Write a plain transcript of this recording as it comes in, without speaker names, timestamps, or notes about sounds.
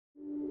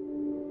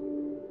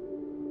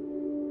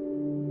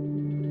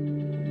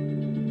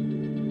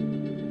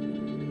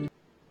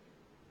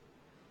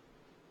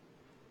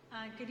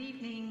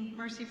evening,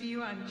 Mercy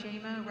View. I'm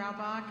Jema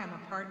Raubach. I'm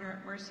a partner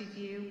at Mercy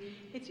View.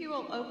 If you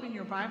will open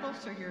your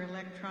Bibles or your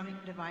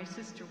electronic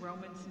devices to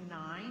Romans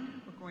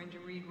 9, we're going to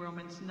read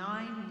Romans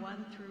 9,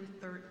 1 through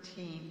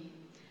 13.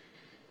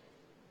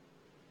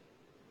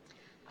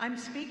 I'm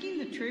speaking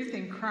the truth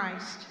in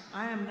Christ.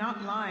 I am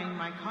not lying.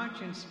 My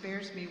conscience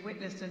bears me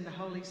witness in the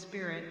Holy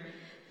Spirit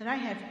that I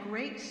have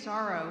great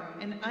sorrow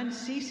and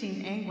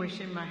unceasing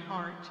anguish in my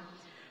heart.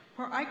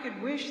 For I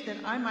could wish that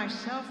I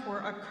myself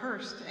were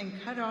accursed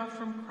and cut off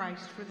from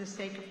Christ for the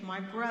sake of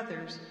my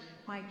brothers,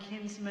 my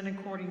kinsmen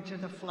according to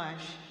the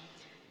flesh.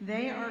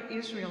 They are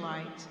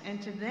Israelites, and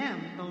to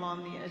them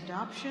belong the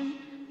adoption,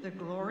 the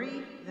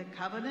glory, the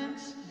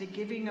covenants, the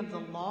giving of the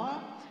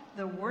law,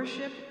 the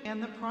worship,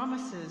 and the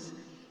promises.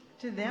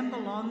 To them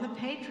belong the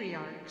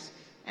patriarchs,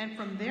 and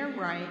from their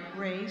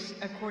race,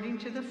 according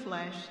to the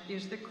flesh,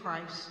 is the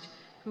Christ,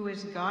 who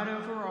is God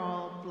over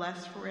all,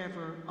 blessed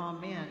forever.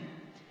 Amen.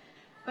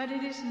 But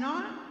it is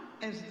not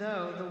as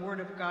though the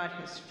word of God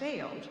has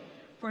failed,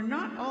 for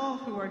not all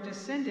who are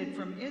descended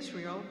from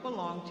Israel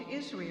belong to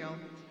Israel,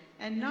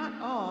 and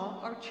not all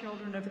are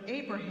children of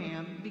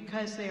Abraham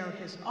because they are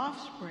his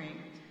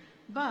offspring.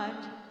 But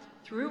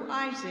through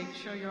Isaac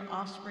shall your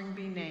offspring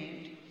be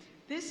named.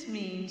 This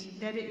means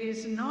that it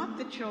is not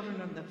the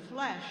children of the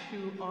flesh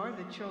who are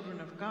the children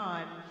of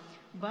God,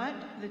 but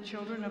the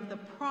children of the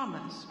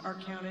promise are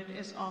counted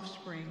as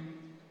offspring.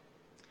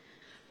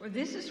 For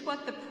this is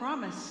what the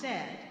promise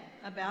said,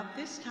 about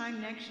this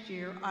time next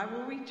year I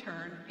will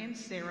return, and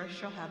Sarah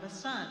shall have a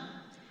son.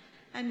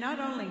 And not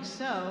only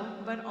so,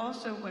 but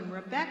also when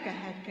Rebekah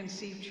had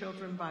conceived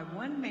children by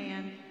one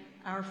man,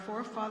 our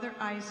forefather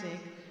Isaac,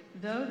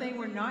 though they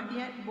were not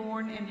yet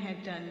born and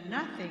had done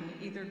nothing,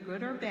 either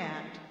good or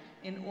bad,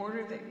 in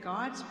order that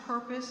God's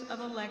purpose of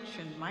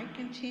election might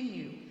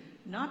continue,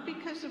 not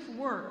because of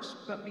works,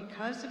 but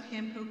because of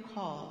him who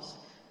calls,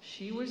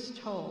 she was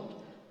told,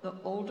 the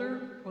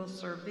older will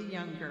serve the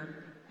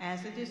younger,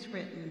 as it is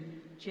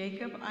written,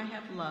 Jacob I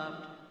have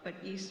loved, but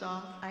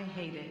Esau I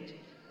hated.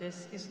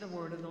 This is the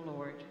word of the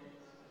Lord.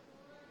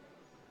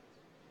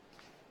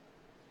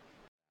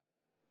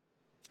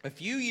 A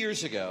few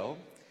years ago,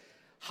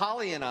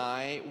 Holly and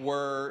I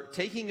were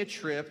taking a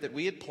trip that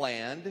we had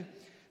planned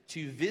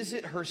to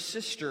visit her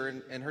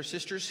sister and her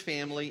sister's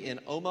family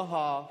in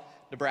Omaha,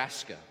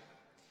 Nebraska.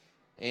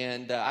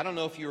 And I don't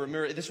know if you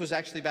remember, this was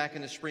actually back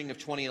in the spring of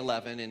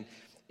 2011, and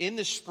in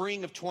the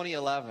spring of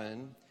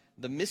 2011,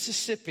 the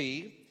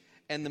Mississippi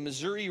and the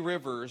Missouri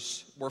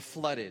rivers were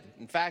flooded.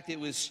 In fact, it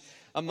was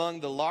among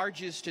the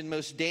largest and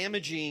most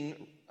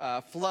damaging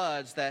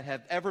floods that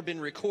have ever been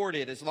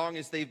recorded as long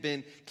as they've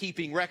been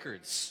keeping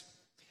records.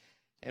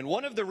 And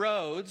one of the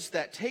roads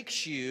that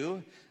takes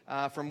you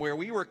from where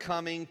we were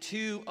coming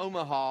to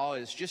Omaha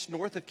is just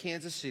north of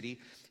Kansas City,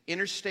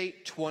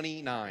 Interstate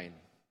 29.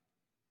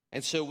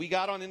 And so we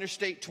got on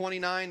Interstate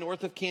 29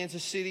 north of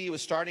Kansas City. It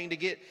was starting to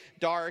get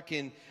dark,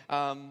 and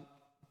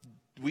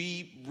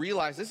we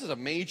realized this is a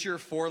major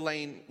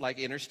four-lane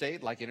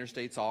interstate, like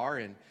interstates are.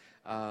 And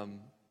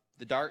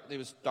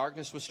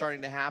darkness was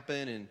starting to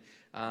happen,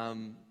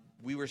 and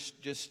we were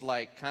just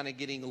like kind of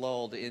getting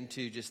lulled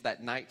into just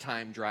that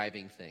nighttime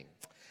driving thing.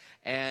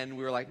 And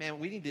we were like, man,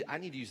 I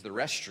need to use the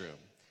restroom.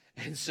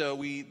 And so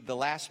the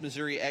last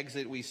Missouri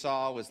exit we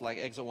saw was like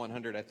exit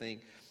 100, I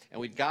think. And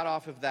we got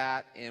off of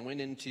that and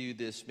went into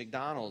this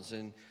McDonald's.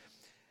 And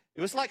it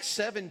was like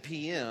 7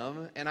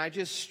 p.m. And I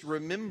just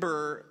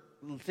remember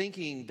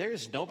thinking,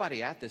 there's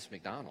nobody at this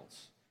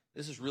McDonald's.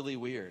 This is really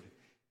weird.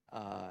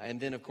 And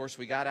then, of course,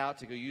 we got out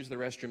to go use the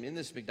restroom in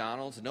this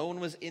McDonald's. And no one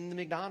was in the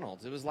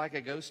McDonald's. It was like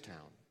a ghost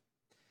town.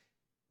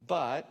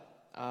 But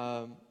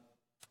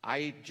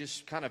I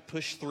just kind of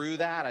pushed through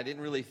that. I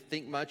didn't really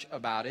think much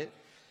about it.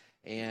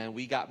 And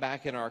we got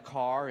back in our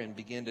car and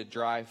began to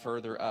drive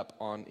further up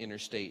on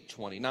Interstate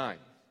 29.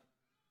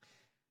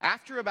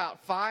 After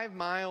about 5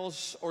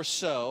 miles or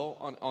so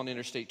on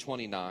Interstate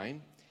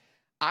 29,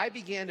 I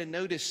began to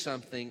notice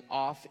something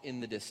off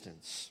in the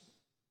distance.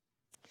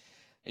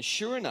 And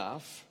sure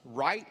enough,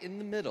 right in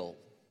the middle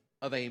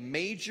of a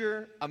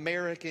major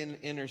American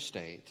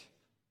interstate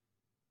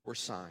were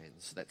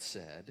signs that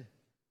said,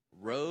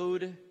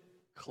 "Road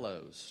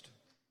closed."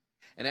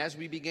 And as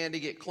we began to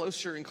get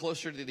closer and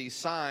closer to these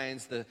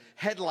signs, the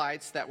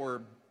headlights that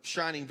were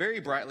shining very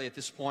brightly at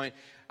this point,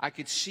 I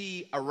could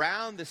see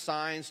around the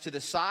signs, to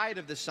the side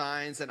of the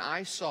signs, and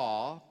I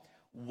saw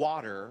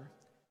water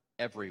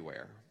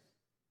everywhere.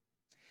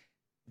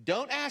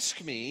 Don't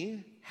ask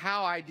me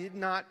how I did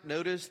not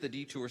notice the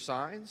detour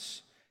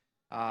signs.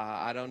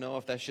 I don't know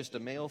if that's just a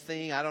male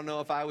thing. I don't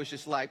know if I was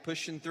just like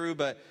pushing through,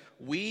 but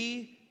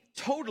we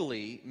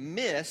totally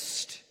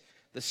missed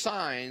the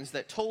signs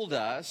that told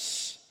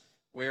us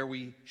where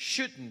we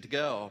shouldn't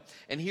go.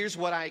 And here's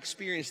what I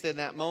experienced in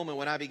that moment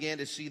when I began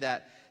to see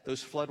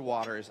those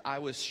floodwaters. I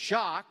was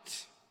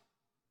shocked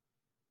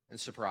and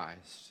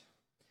surprised.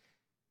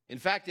 In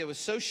fact, it was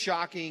so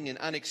shocking and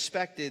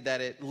unexpected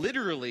that it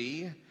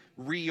literally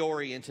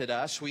reoriented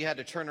us. We had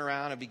to turn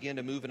around and begin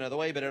to move another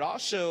way, but it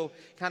also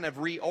kind of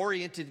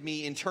reoriented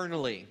me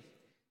internally.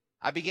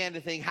 I began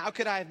to think, how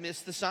could I have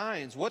missed the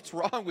signs? What's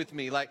wrong with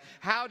me? Like,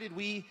 how did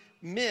we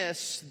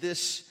miss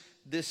this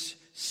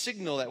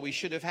signal that we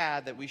should have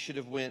had, that we should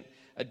have went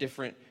a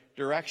different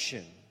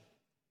direction?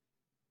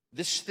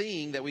 This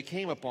thing that we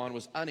came upon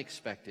was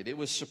unexpected. It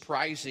was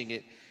surprising.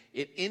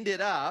 It ended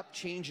up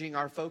changing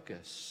our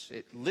focus.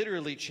 It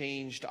literally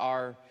changed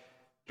our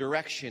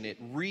direction.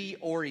 It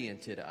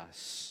reoriented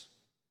us.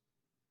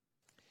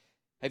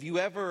 Have you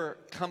ever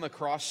come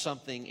across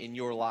something in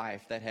your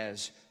life that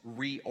has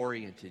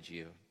reoriented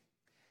you?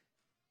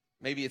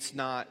 Maybe it's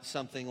not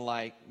something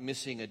like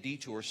missing a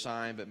detour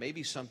sign, but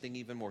maybe something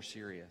even more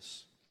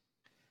serious.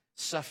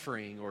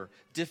 Suffering or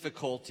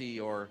difficulty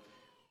or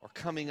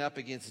coming up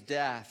against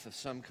death of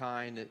some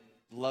kind, a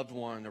loved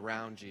one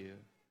around you.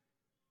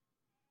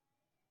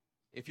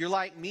 If you're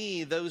like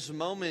me, those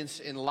moments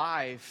in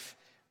life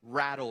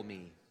rattle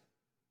me.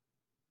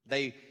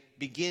 They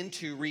begin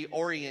to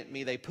reorient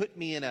me. They put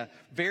me in a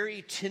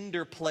very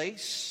tender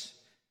place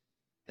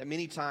that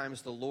many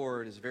times the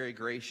Lord is very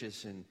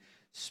gracious in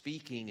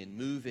speaking and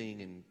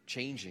moving and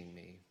changing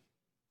me.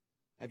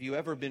 Have you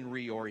ever been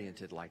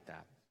reoriented like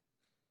that?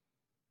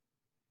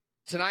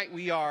 Tonight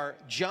we are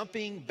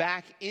jumping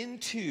back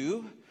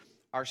into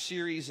our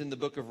series in the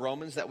book of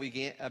Romans that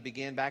we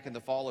began back in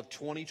the fall of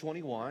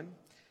 2021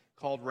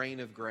 called Reign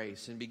of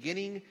Grace. And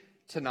beginning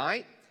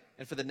tonight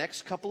and for the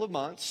next couple of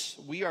months,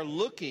 we are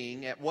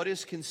looking at what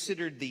is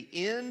considered the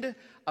end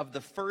of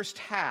the first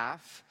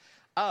half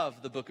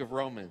of the book of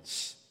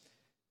Romans.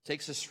 It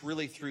takes us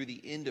really through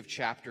the end of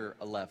chapter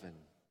 11.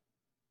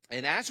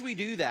 And as we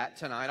do that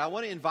tonight, I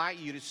want to invite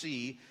you to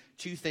see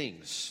two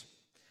things.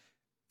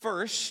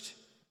 First,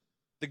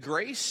 the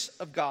grace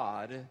of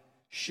God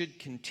should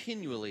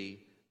continually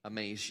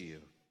amaze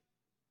you.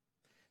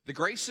 The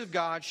grace of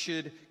God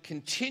should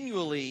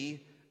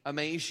continually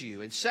amaze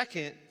you. And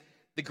second,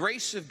 the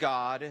grace of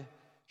God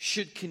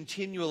should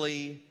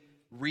continually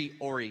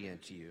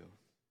reorient you.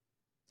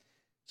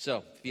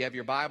 So, if you have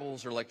your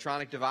Bibles or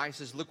electronic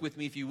devices, look with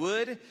me if you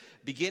would,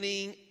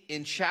 beginning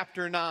in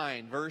chapter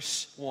 9,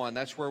 verse 1.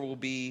 That's where we'll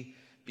be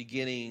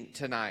beginning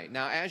tonight.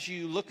 Now, as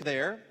you look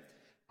there,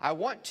 I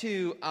want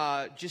to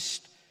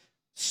just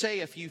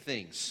say a few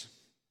things.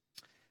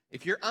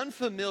 If you're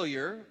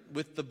unfamiliar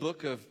with the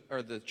book of,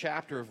 or the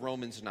chapter of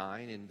Romans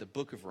 9 in the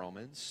book of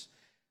Romans,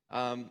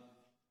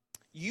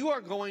 you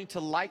are going to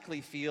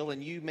likely feel,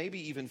 and you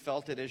maybe even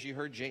felt it as you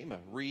heard Jama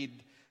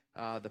read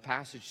the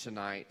passage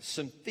tonight,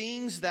 some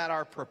things that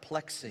are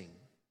perplexing,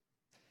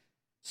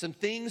 some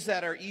things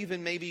that are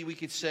even maybe we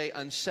could say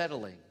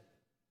unsettling.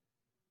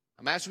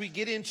 As we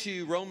get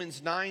into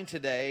Romans 9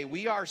 today,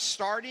 we are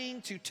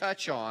starting to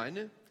touch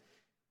on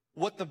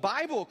what the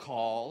Bible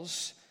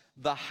calls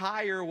the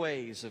higher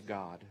ways of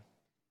God.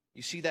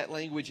 You see that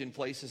language in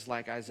places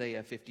like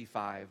Isaiah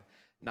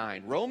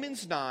 55:9.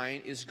 Romans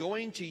 9 is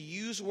going to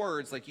use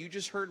words like you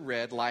just heard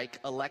read, like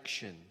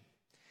election.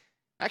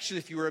 Actually,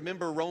 if you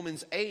remember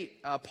Romans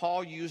 8,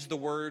 Paul used the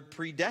word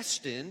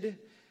predestined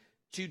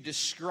to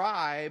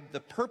describe the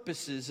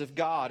purposes of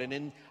God. And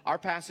in our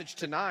passage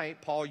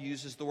tonight, Paul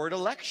uses the word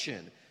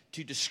election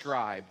to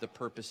describe the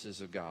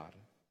purposes of God.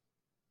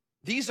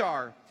 These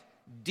are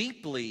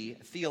deeply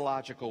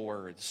theological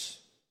words,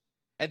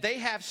 and they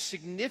have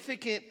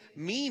significant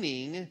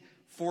meaning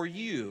for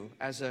you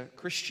as a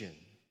Christian.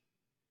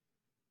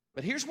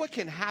 But here's what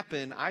can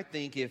happen, I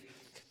think,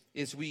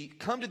 if we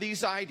come to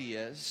these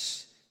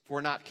ideas if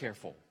we're not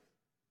careful.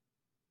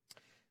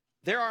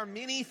 There are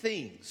many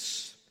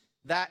things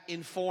that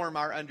inform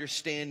our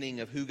understanding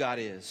of who God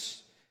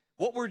is.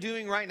 What we're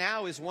doing right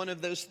now is one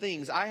of those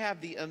things. I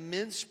have the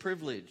immense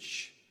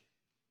privilege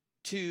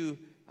to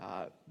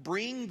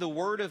bring the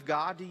Word of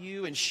God to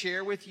you and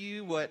share with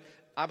you what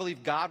I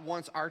believe God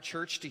wants our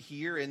church to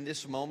hear in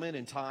this moment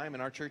in time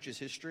in our church's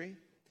history.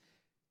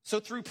 So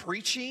through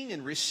preaching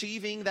and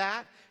receiving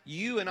that,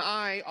 you and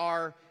I,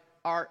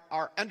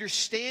 our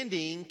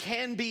understanding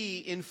can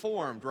be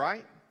informed,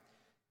 right?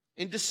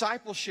 In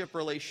discipleship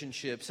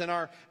relationships, in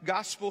our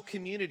gospel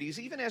communities,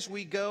 even as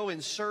we go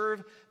and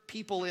serve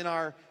people in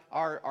our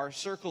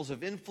circles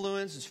of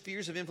influence and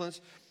spheres of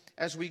influence,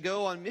 as we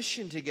go on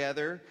mission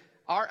together,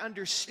 our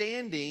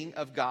understanding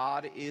of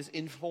God is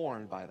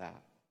informed by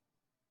that.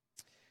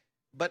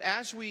 But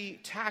as we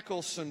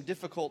tackle some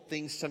difficult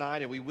things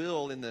tonight, and we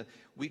will in the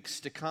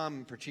weeks to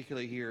come,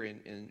 particularly here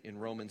in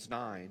Romans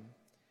 9,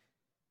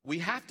 we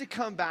have to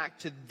come back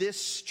to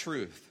this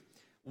truth.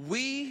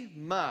 We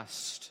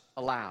must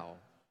allow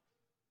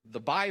the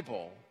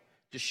Bible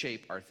to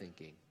shape our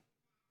thinking.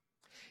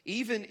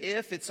 Even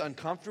if it's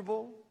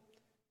uncomfortable,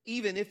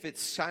 even if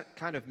it's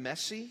kind of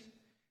messy,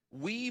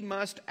 we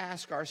must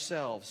ask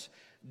ourselves,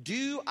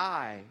 do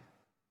I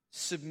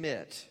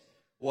submit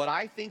what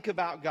I think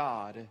about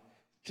God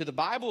to the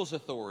Bible's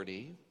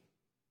authority,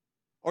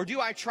 or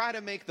do I try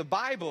to make the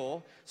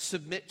Bible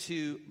submit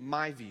to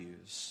my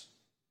views?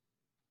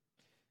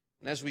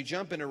 And as we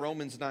jump into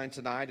Romans 9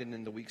 tonight and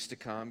in the weeks to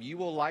come, you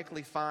will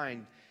likely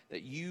find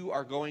that you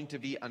are going to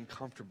be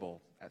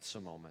uncomfortable at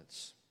some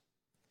moments.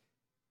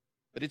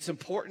 But it's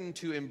important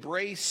to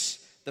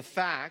embrace the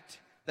fact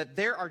that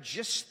there are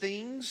just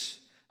things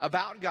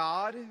about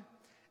God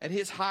and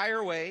his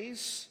higher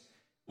ways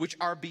which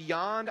are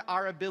beyond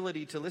our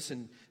ability to,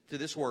 listen to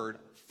this word,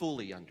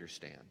 fully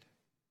understand.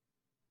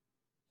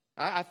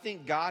 I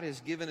think God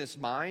has given us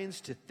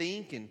minds to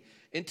think and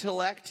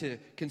intellect to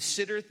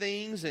consider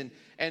things, and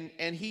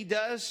he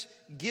does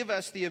give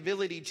us the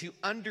ability to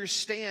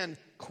understand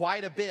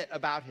quite a bit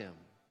about him.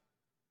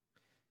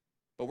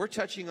 But we're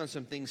touching on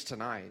some things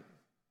tonight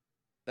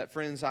that,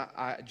 friends,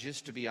 I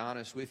just to be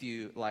honest with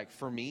you, like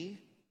for me,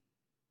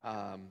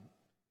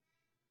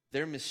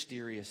 they're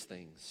mysterious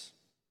things.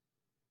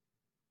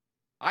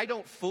 I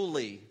don't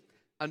fully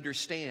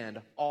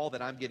understand all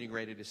that I'm getting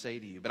ready to say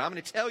to you, but I'm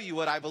going to tell you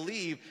what I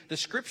believe the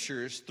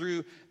Scriptures,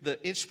 through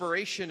the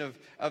inspiration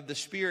of the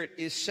Spirit,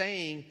 is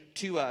saying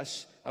to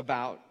us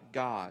about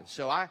God.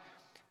 So I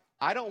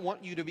don't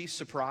want you to be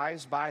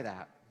surprised by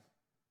that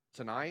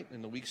tonight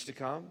and the weeks to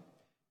come.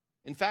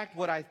 In fact,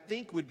 what I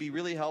think would be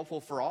really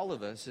helpful for all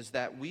of us is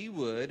that we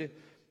would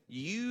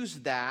use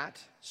that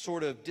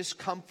sort of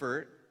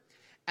discomfort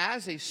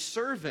as a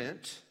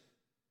servant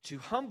to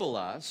humble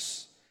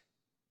us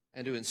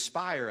and to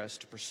inspire us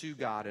to pursue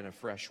God in a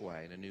fresh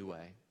way, in a new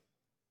way.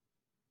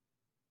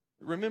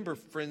 Remember,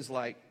 friends,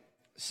 like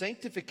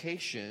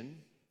sanctification,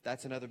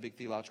 that's another big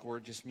theological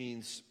word, just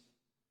means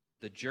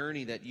the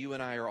journey that you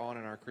and I are on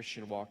in our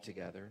Christian walk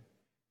together.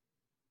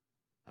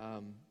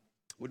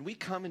 When we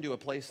come into a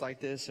place like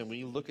this and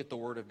we look at the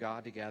Word of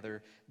God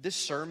together, this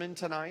sermon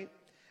tonight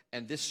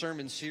and this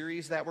sermon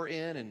series that we're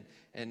in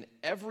and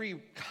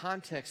every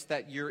context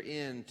that you're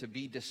in to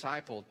be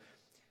discipled,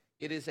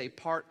 it is a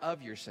part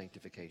of your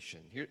sanctification.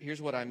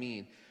 Here's what I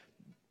mean.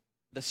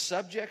 The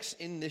subjects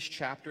in this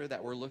chapter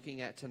that we're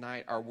looking at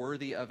tonight are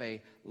worthy of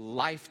a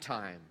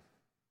lifetime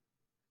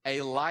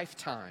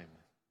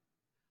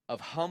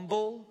of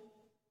humble,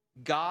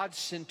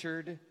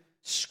 God-centered,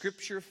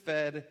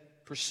 Scripture-fed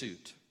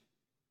pursuit.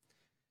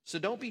 So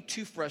don't be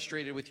too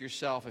frustrated with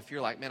yourself if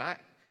you're like, man,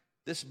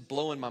 this is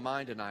blowing my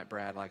mind tonight,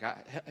 Brad. Like,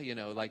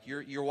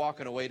 you're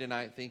walking away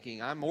tonight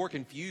thinking, I'm more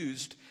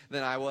confused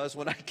than I was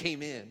when I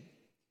came in.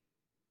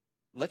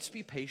 Let's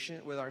be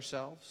patient with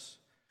ourselves.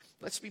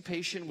 Let's be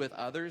patient with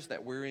others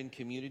that we're in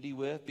community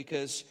with,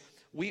 because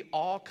we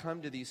all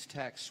come to these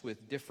texts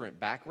with different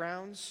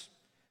backgrounds,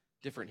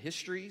 different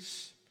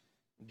histories,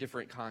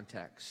 different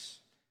contexts.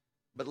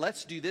 But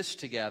let's do this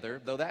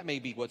together, though that may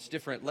be what's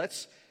different.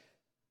 Let's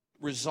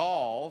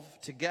resolve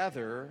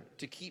together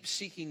to keep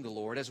seeking the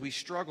Lord as we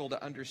struggle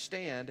to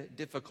understand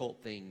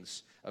difficult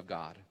things of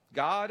God.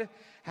 God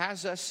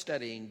has us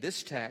studying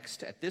this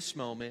text at this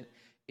moment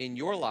in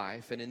your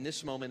life and in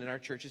this moment in our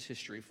church's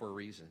history for a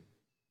reason.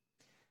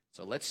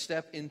 So let's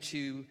step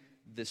into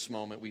this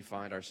moment we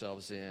find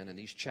ourselves in and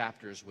these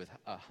chapters with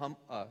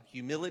a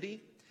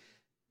humility,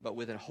 but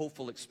with a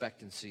hopeful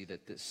expectancy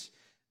that this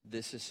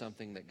is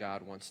something that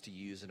God wants to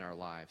use in our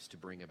lives to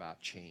bring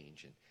about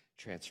change and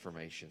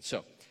transformation.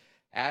 So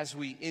as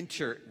we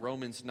enter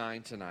Romans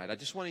 9 tonight, I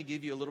just want to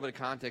give you a little bit of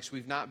context.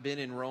 We've not been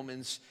in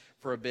Romans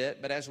for a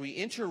bit, but as we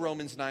enter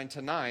Romans 9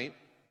 tonight,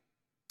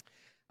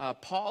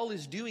 Paul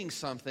is doing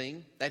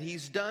something that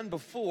he's done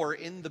before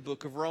in the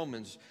book of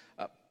Romans.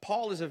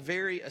 Paul is a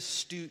very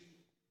astute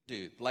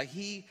dude. Like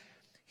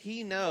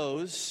he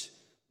knows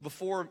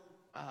before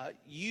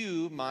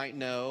you might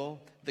know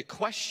the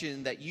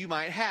question that you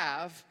might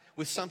have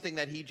with something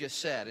that he just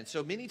said. And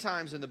so many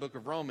times in the book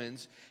of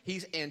Romans,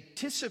 he's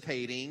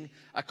anticipating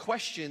a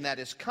question that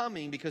is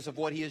coming because of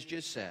what he has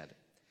just said.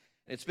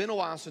 It's been a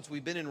while since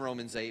we've been in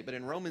Romans 8, but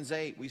in Romans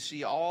 8, we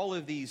see all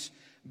of these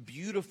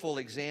beautiful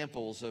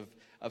examples of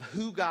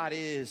who God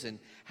is and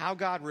how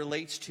God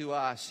relates to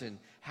us and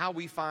how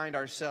we find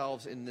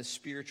ourselves in this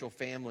spiritual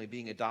family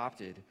being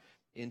adopted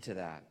into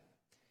that.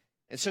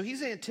 And so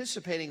he's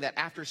anticipating that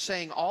after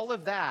saying all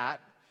of that,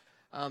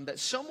 that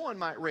someone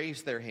might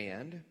raise their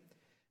hand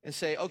and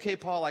say, okay,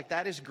 Paul, like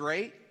that is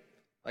great.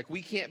 Like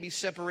we can't be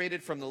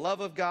separated from the love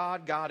of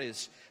God. God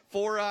is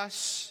for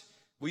us.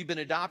 We've been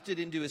adopted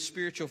into a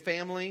spiritual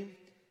family.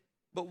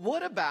 But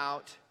what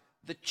about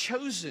the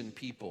chosen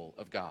people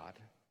of God?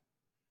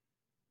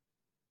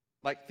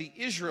 Like the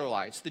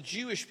Israelites, the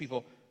Jewish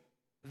people,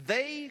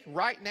 they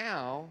right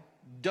now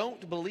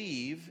don't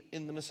believe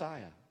in the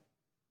Messiah.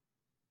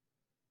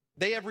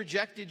 They have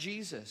rejected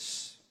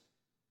Jesus.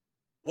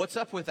 What's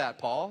up with that,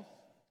 Paul?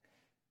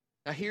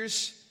 Now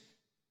here's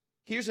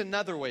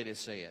another way to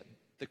say it.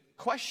 The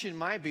question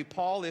might be,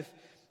 Paul,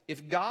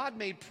 if God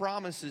made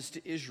promises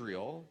to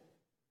Israel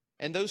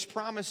and those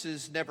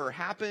promises never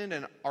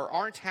happened or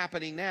aren't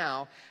happening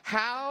now,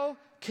 how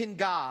can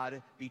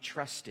God be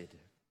trusted?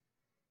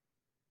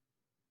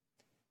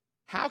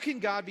 How can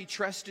God be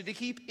trusted to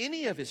keep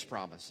any of his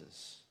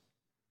promises?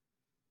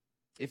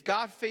 If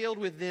God failed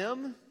with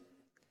them,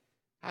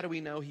 how do we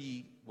know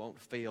he won't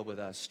fail with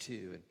us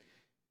too? And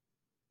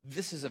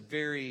this is a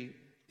very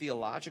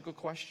theological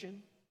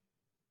question.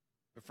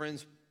 But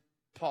friends,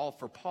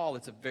 for Paul,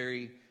 it's a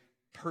very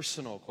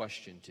personal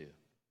question too.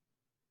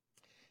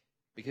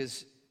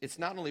 Because it's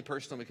not only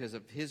personal because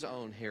of his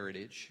own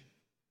heritage,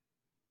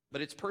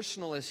 but it's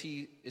personal as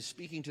he is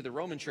speaking to the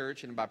Roman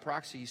church, and by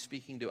proxy, he's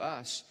speaking to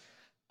us.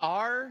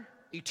 Our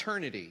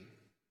eternity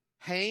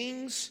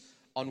hangs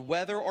on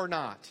whether or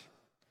not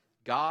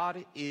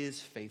God is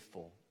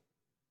faithful.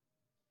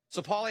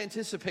 So Paul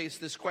anticipates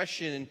this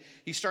question, and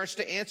he starts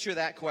to answer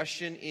that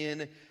question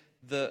in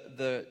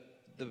the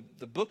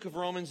book of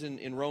Romans,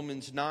 in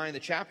Romans 9, the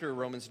chapter of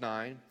Romans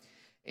 9.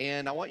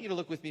 And I want you to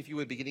look with me, if you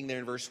would, beginning there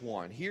in verse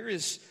 1. Here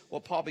is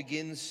what Paul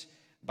begins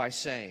by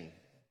saying.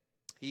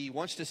 He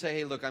wants to say,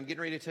 hey, look, I'm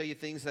getting ready to tell you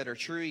things that are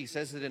true. He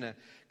says it in a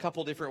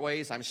couple different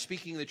ways. I'm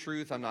speaking the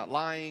truth. I'm not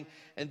lying.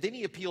 And then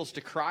he appeals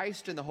to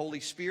Christ and the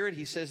Holy Spirit.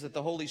 He says that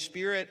the Holy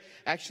Spirit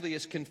actually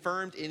is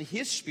confirmed in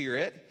his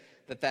spirit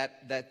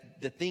that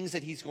the things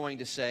that he's going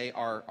to say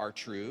are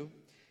true.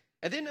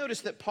 And then notice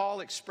that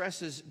Paul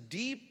expresses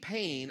deep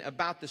pain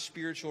about the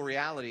spiritual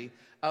reality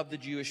of the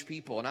Jewish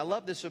people. And I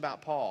love this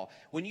about Paul.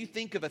 When you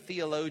think of a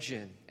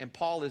theologian, and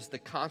Paul is the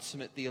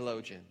consummate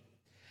theologian,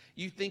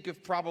 you think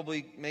of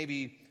probably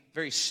maybe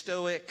very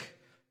stoic,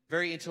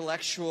 very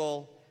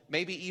intellectual,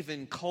 maybe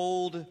even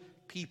cold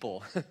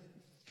people.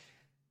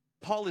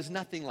 Paul is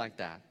nothing like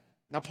that.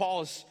 Now,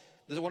 Paul is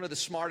one of the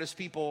smartest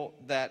people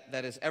that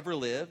has ever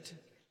lived.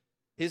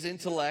 His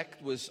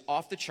intellect was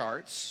off the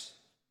charts.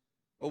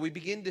 Well, we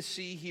begin to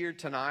see here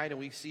tonight, and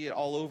we see it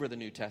all over the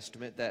New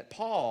Testament, that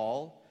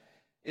Paul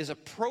is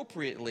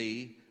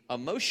appropriately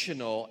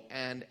emotional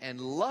and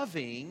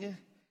loving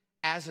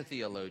as a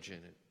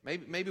theologian.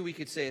 Maybe we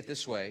could say it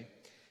this way.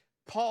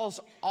 Paul's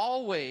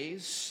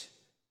always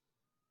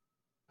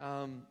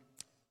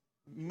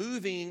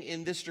moving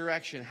in this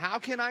direction. How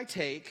can I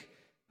take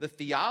the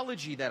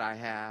theology that I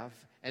have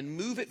and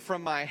move it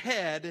from my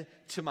head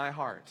to my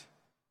heart?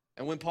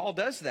 And when Paul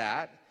does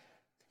that,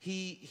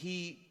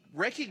 he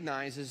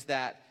recognizes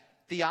that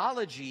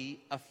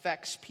theology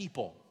affects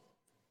people,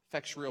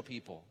 affects real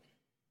people.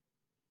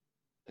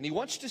 And he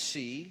wants to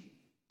see,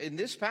 in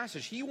this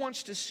passage, he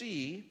wants to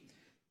see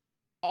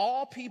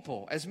all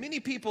people, as many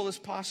people as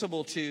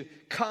possible, to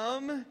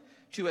come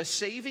to a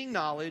saving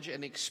knowledge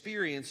and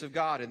experience of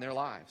God in their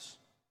lives.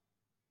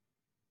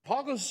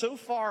 Paul goes so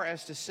far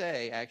as to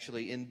say,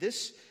 actually, in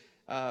this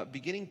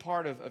beginning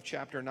part of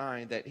chapter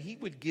 9, that he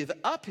would give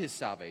up his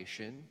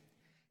salvation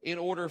in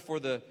order for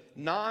the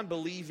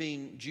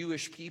non-believing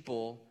Jewish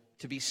people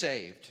to be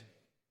saved.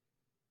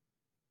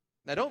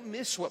 Now, don't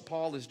miss what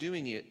Paul is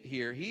doing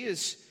here.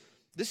 This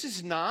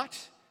is not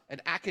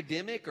an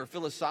academic or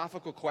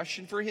philosophical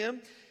question for him.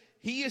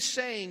 He is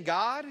saying,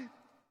 God,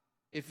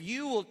 if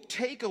you will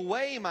take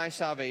away my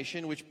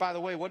salvation, which, by the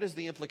way, what is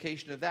the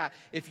implication of that?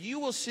 If you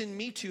will send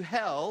me to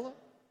hell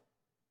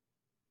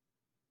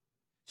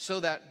so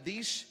that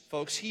these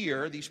folks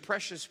here, these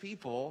precious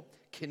people,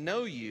 can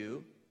know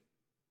you,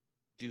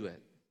 do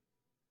it.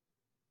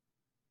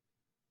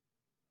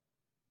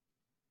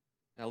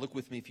 Now look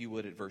with me, if you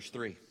would, at verse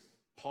 3.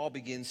 Paul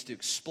begins to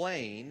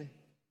explain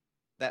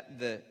that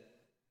the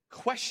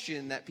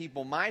question that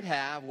people might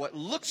have, what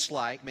looks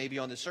like maybe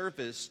on the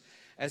surface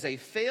as a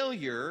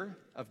failure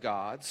of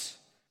God's,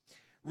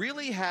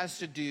 really has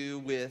to do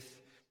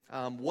with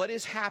what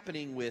is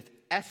happening with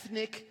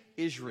ethnic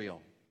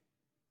Israel.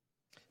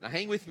 Now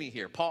hang with me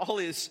here. Paul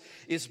is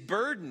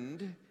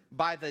burdened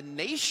by the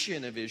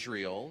nation of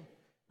Israel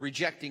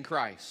rejecting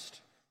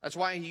Christ. That's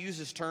why he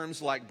uses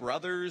terms like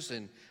brothers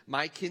and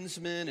my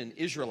kinsmen and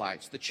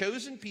Israelites. The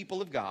chosen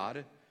people of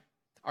God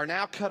are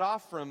now cut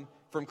off from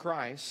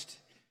Christ.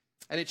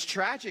 And it's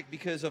tragic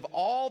because of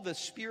all the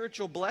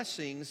spiritual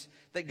blessings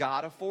that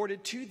God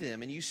afforded to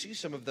them. And you see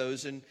some of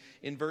those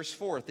in verse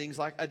 4. Things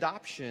like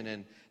adoption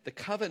and the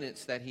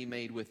covenants that he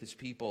made with his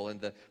people and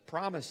the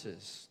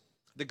promises.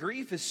 The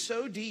grief is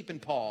so deep in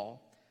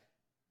Paul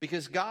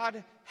because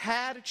God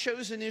had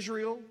chosen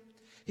Israel.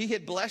 He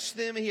had blessed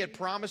them. He had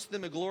promised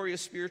them a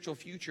glorious spiritual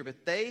future.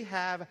 But they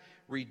have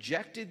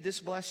rejected this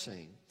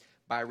blessing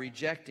by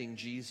rejecting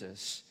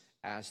Jesus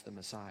as the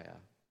Messiah.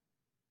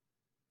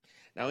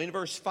 Now in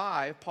verse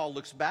 5, Paul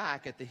looks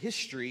back at the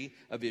history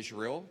of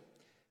Israel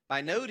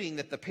by noting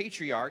that the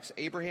patriarchs,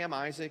 Abraham,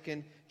 Isaac,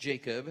 and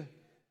Jacob,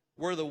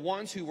 were the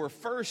ones who were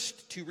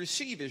first to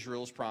receive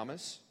Israel's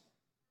promise.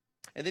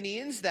 And then he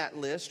ends that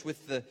list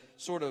with the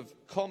sort of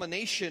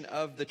culmination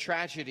of the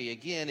tragedy.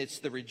 Again, it's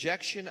the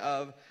rejection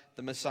of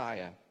the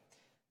Messiah.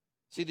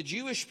 See, the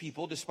Jewish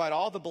people, despite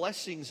all the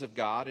blessings of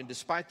God and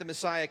despite the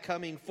Messiah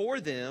coming for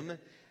them,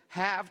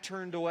 have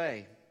turned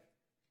away.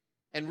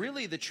 And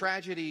really the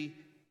tragedy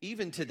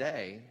even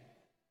today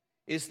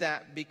is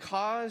that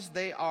because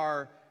they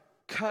are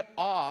cut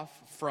off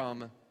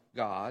from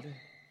God,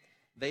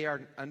 they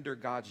are under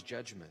God's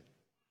judgment.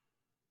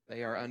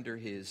 They are under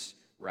his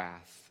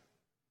wrath.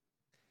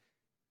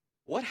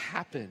 What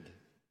happened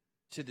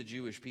to the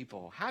Jewish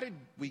people? How did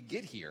we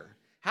get here?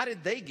 How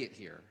did they get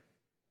here?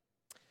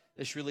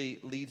 This really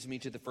leads me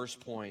to the first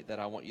point that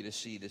I want you to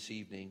see this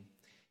evening,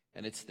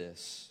 and it's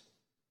this.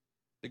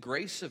 The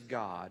grace of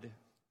God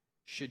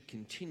should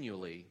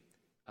continually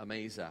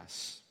amaze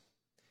us.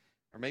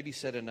 Or maybe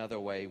said another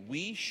way,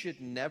 we should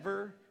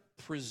never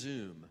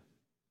presume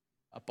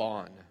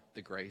upon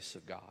the grace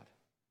of God.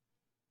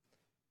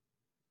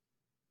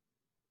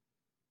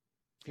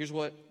 Here's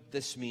what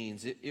this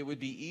means. It would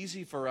be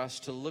easy for us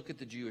to look at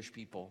the Jewish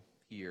people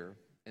here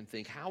and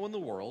think, how in the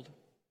world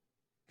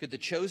could the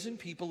chosen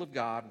people of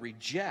God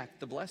reject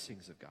the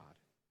blessings of God?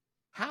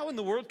 How in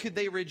the world could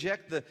they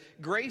reject the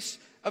grace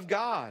of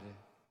God?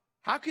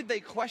 How could they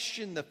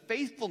question the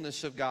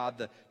faithfulness of God,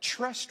 the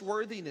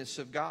trustworthiness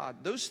of God?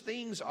 Those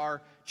things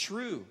are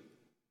true.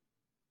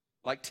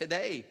 Like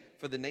today,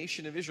 for the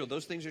nation of Israel,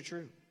 those things are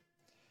true.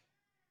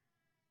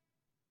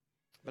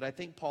 But I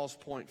think Paul's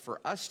point for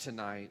us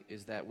tonight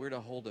is that we're to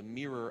hold a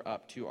mirror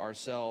up to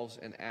ourselves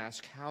and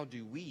ask, how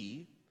do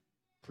we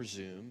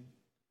presume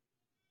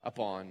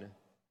upon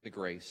the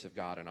grace of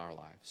God in our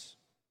lives?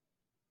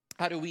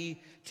 How do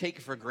we take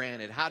for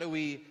granted? How do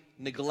we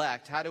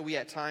neglect? How do we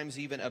at times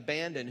even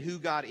abandon who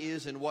God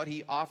is and what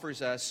He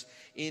offers us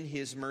in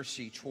His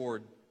mercy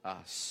toward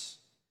us?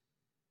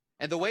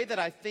 And the way that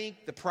I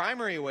think, the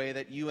primary way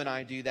that you and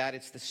I do that,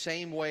 it's the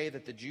same way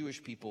that the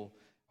Jewish people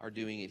are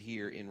doing it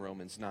here in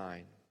Romans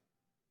 9.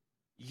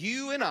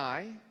 You and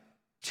I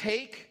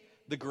take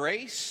the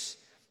grace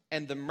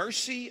and the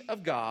mercy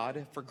of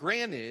God for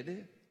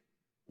granted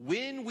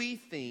when we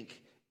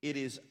think it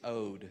is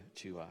owed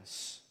to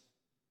us.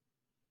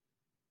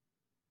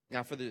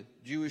 Now, for the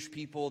Jewish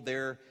people,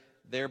 their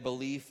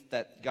belief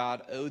that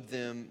God owed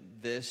them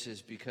this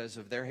is because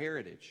of their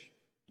heritage.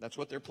 That's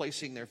what they're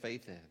placing their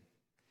faith in.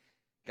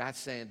 God's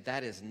saying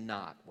that is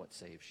not what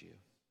saves you.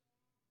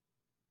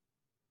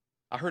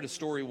 I heard a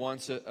story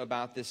once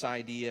about this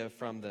idea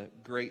from the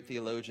great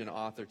theologian,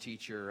 author,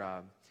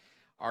 teacher,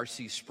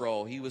 R.C.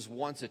 Sproul. He was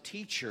once a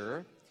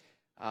teacher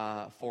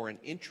for an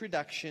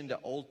introduction to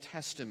Old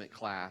Testament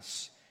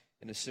class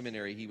in a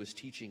seminary he was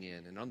teaching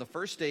in. And on the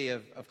first day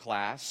of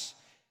class,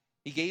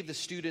 he gave the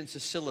students a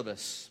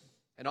syllabus.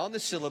 And on the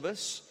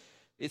syllabus,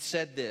 it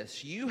said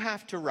this: you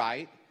have to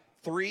write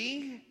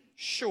 3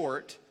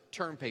 short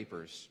term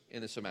papers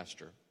in the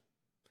semester.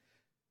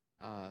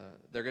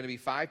 They're going to be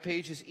 5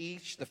 pages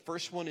each. The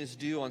first one is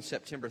due on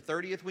September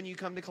 30th when you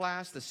come to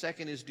class. The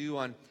second is due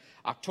on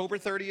October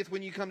 30th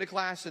when you come to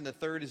class. And the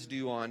third is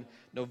due on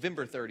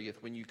November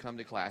 30th when you come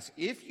to class.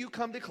 If you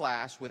come to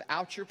class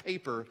without your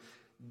paper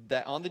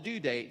that on the due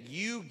date,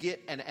 you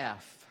get an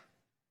F.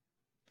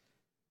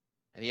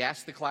 And he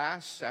asked the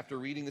class, after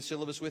reading the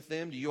syllabus with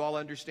them, do you all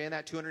understand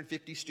that?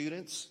 250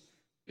 students,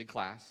 big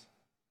class.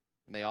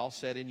 And they all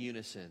said in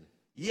unison,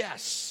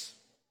 yes.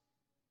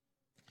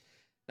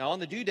 Now, on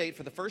the due date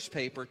for the first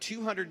paper,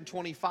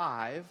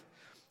 225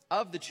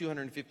 of the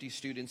 250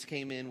 students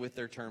came in with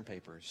their term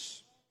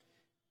papers.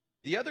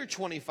 The other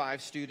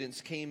 25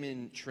 students came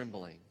in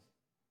trembling.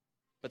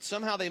 But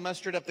somehow they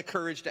mustered up the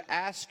courage to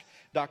ask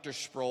Dr.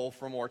 Sproul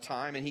for more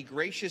time, and he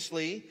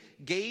graciously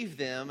gave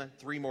them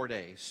 3 more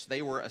days.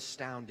 They were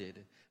astounded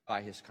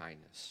by his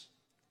kindness.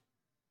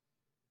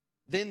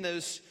 Then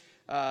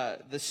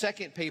the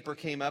second paper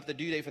came up, the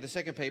due date for the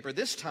second paper.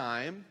 This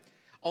time,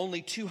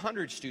 only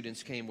 200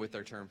 students came with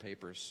their term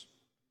papers.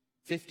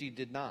 50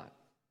 did not.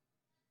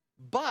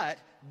 But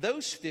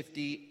those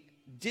 50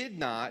 did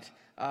not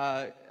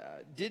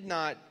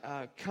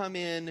come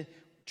in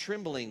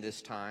trembling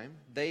this time.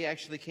 They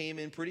actually came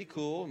in pretty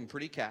cool and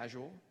pretty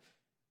casual,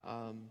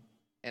 and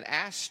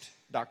asked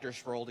Dr.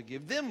 Sproul to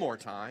give them more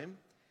time.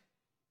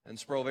 And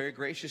Sproul very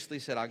graciously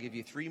said, I'll give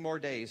you 3 more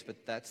days,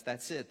 but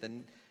that's it.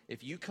 Then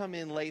if you come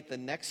in late the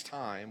next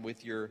time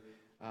with your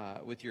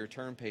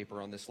term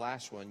paper on this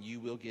last one, you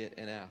will get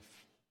an F.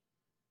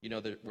 You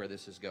know where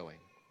this is going.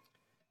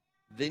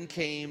 Then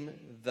came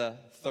the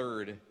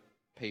third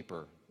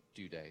paper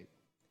due date.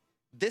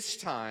 This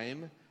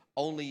time,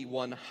 only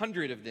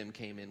 100 of them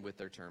came in with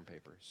their term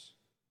papers.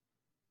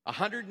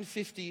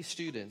 150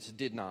 students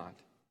did not.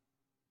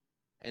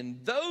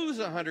 And those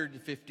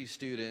 150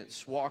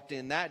 students walked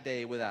in that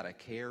day without a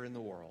care in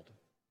the world.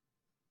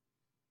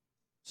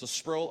 So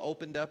Sproul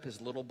opened up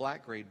his little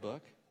black grade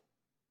book.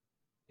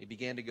 He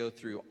began to go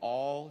through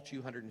all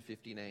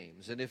 250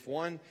 names. And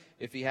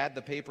if he had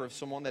the paper of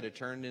someone that had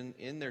turned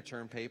in their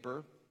term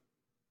paper,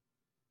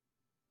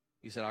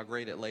 he said, I'll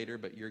grade it later,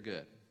 but you're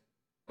good.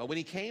 But when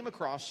he came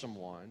across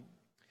someone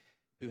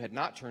who had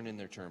not turned in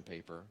their term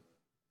paper,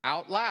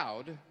 out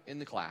loud in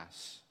the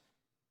class,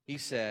 he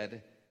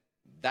said,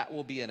 that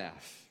will be an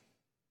F.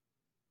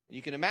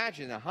 You can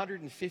imagine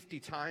 150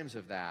 times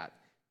of that,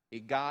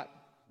 it got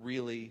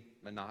really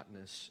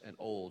monotonous and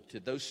old to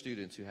those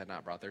students who had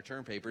not brought their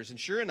term papers. And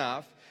sure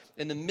enough,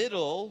 in the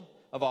middle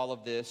of all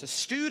of this, a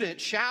student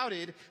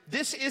shouted,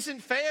 "This isn't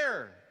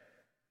fair."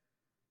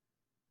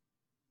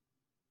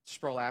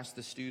 Sproul asked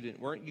the student,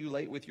 "Weren't you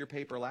late with your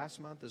paper last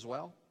month as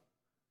well?"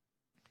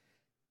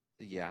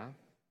 "Yeah."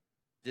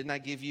 "Didn't I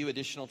give you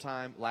additional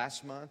time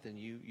last month and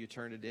you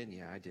turned it in?"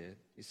 "Yeah, I did."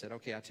 He said,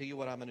 "Okay, I'll tell you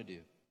what I'm going to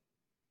do.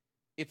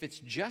 If it's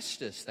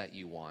justice that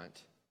you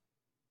want,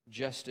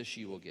 justice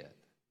you will get."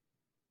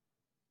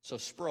 So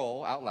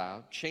Sproul, out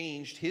loud,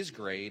 changed his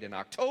grade in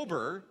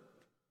October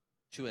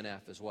to an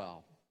F as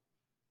well.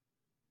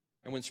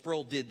 And when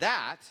Sproul did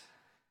that,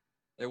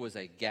 there was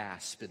a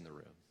gasp in the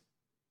room.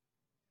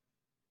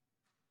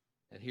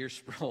 And here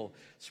Sproul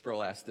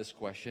asked this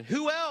question: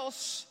 who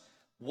else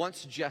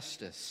wants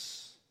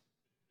justice.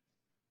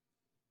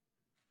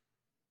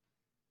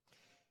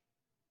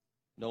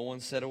 No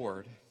one said a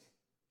word.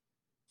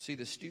 See,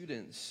 the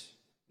students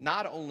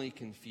not only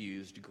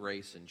confused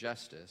grace and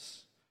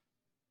justice,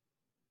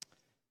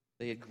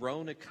 they had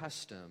grown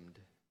accustomed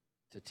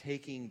to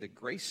taking the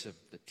grace of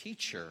the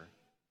teacher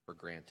for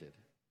granted.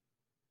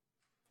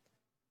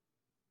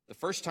 The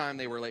first time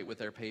they were late with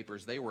their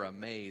papers, they were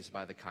amazed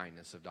by the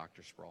kindness of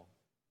Dr. Sproul.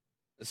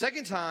 The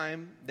second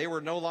time, they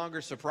were no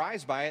longer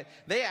surprised by it.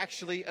 They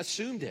actually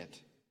assumed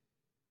it.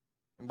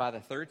 And by the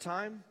third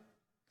time,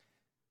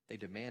 they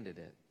demanded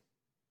it.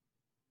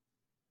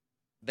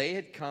 They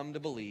had come to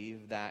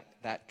believe that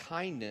that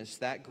kindness,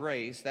 that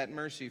grace, that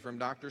mercy from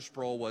Dr.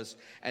 Sproul was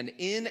an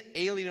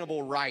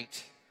inalienable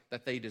right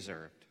that they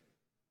deserved.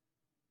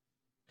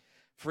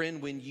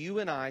 Friend, when you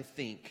and I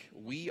think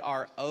we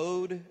are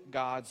owed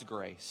God's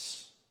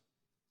grace,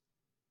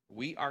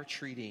 we are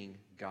treating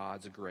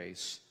God's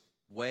grace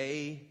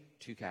way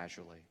too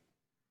casually.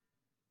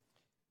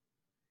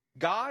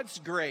 God's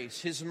grace,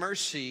 His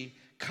mercy,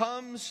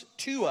 comes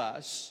to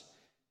us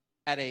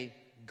at a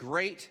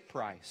great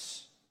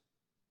price.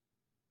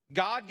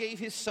 God gave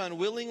His Son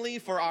willingly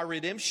for our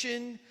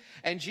redemption,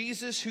 and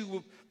Jesus,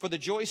 who for the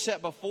joy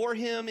set before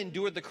Him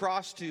endured the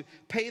cross to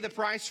pay the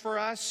price for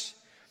us.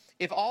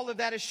 If all of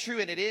that is true,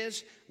 and it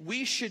is,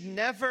 we should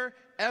never,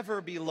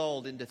 ever be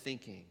lulled into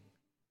thinking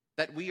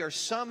that we are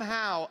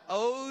somehow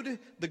owed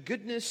the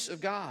goodness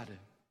of God.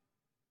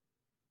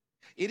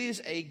 It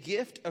is a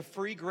gift of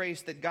free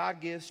grace that God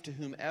gives to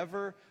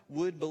whomever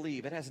would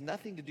believe. It has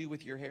nothing to do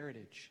with your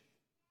heritage.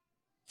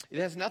 It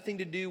has nothing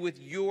to do with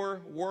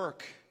your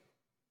work.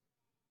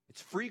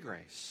 It's free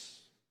grace.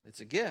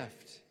 It's a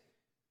gift.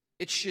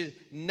 It should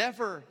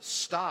never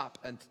stop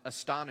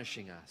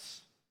astonishing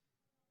us.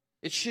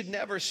 It should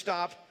never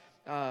stop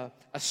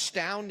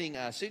astounding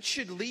us. It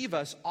should leave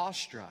us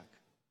awestruck.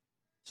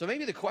 So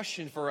maybe the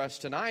question for us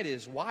tonight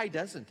is, why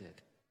doesn't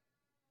it?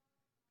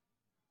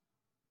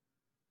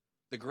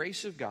 The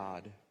grace of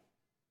God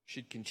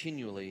should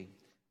continually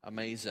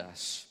amaze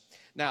us.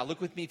 Now, look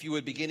with me, if you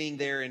would, beginning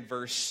there in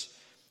verse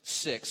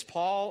 6.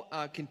 Paul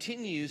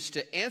continues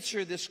to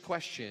answer this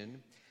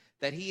question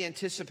that he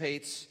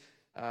anticipates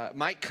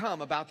might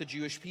come about the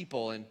Jewish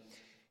people. And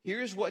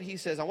here's what he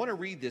says. I want to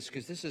read this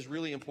because this is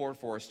really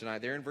important for us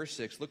tonight. There in verse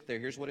 6, look there,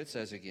 here's what it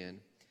says again.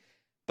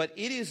 But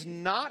it is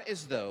not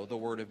as though the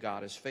word of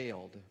God has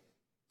failed.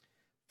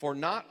 For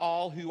not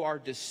all who are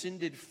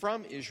descended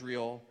from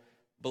Israel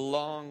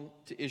belong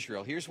to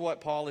Israel. Here's what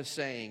Paul is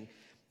saying.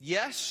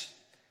 Yes,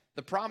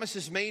 the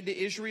promises made to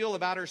Israel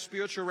about her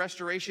spiritual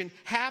restoration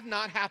have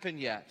not happened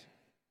yet.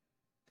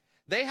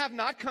 They have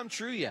not come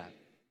true yet.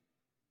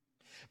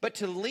 But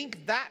to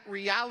link that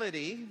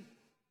reality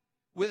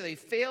with a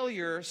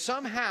failure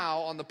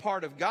somehow on the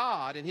part of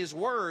God and His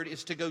Word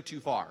is to go too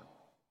far.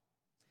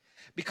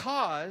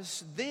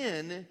 Because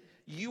then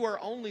you are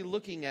only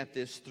looking at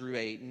this through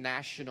a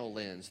national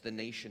lens, the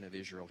nation of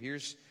Israel.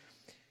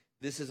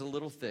 This is a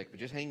little thick, but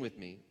just hang with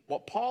me.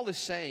 What Paul is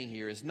saying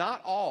here is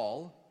not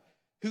all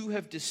who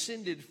have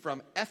descended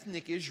from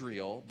ethnic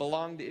Israel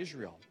belong to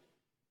Israel.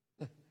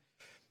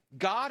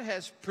 God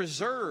has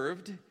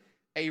preserved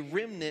a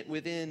remnant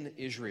within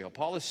Israel.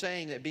 Paul is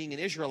saying that being an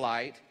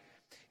Israelite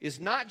is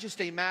not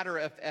just a matter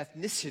of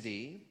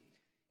ethnicity,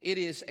 it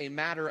is a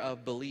matter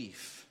of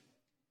belief.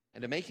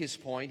 And to make his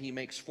point, he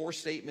makes 4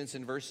 statements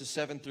in verses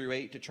 7 through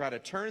 8 to try to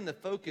turn the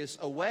focus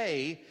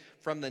away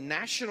from the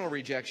national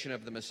rejection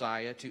of the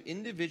Messiah to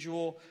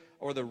individual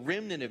or the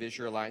remnant of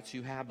Israelites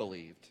who have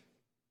believed.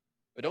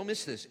 But don't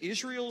miss this.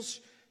 Israel's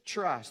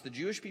trust, the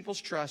Jewish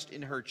people's trust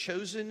in her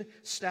chosen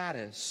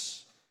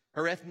status,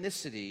 her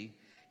ethnicity,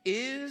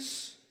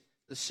 is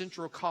the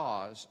central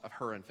cause of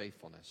her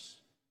unfaithfulness.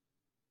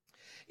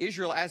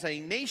 Israel as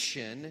a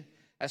nation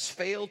has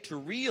failed to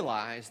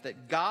realize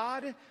that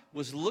God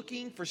was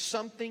looking for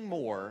something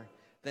more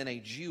than a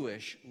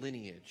Jewish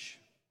lineage.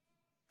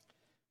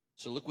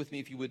 So look with me,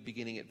 if you would,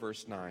 beginning at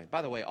verse 9.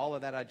 By the way, all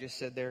of that I just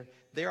said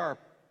there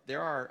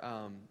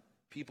are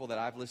people that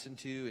I've listened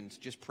to in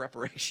just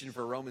preparation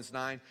for Romans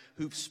 9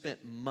 who've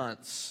spent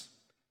months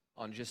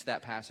on just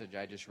that passage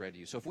I just read to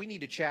you. So if we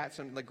need to chat,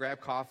 something like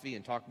grab coffee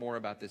and talk more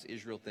about this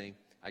Israel thing,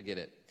 I get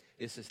it.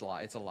 It's just a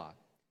lot. It's a lot.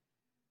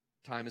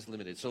 Time is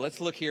limited. So let's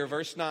look here.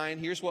 Verse 9,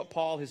 here's what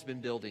Paul has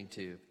been building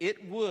to.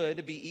 It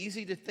would be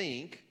easy to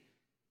think,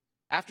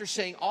 after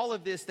saying all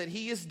of this, that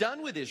he is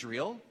done with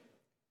Israel.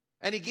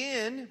 And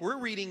again, we're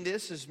reading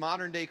this as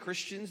modern day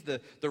Christians.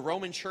 The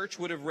Roman church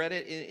would have read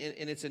it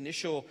in its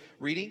initial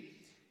reading.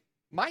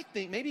 Might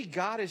think maybe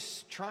God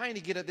is trying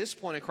to get at this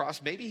point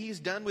across. Maybe he's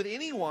done with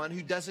anyone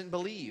who doesn't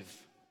believe.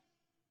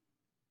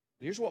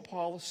 Here's what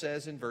Paul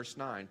says in verse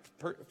 9.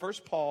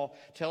 First, Paul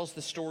tells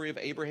the story of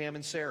Abraham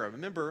and Sarah.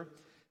 Remember,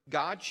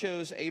 God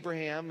chose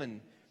Abraham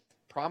and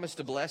promised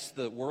to bless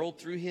the world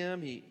through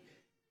him.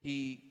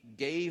 He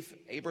gave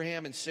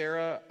Abraham and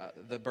Sarah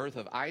the birth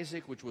of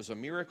Isaac, which was a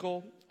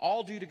miracle,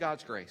 all due to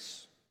God's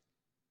grace.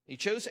 He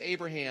chose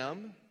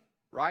Abraham,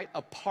 right,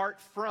 apart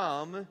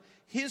from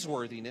his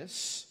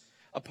worthiness,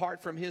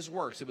 apart from his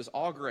works. It was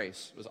all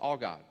grace. It was all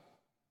God.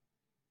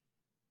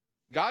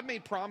 God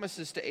made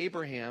promises to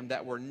Abraham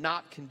that were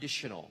not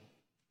conditional.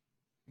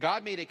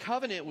 God made a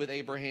covenant with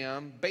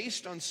Abraham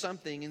based on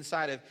something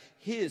inside of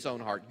his own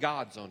heart,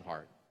 God's own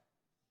heart.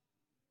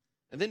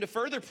 And then to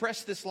further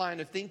press this line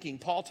of thinking,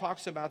 Paul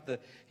talks about the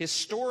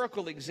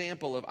historical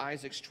example of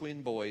Isaac's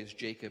twin boys,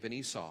 Jacob and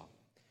Esau.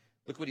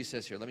 Look what he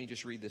says here. Let me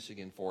just read this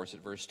again for us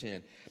at verse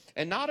 10.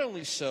 And not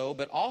only so,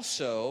 but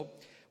also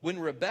when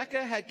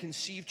Rebekah had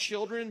conceived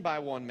children by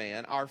one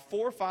man, our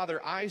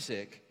forefather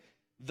Isaac,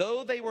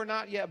 though they were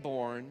not yet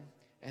born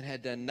and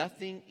had done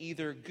nothing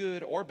either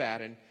good or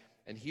bad.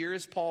 And here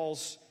is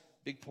Paul's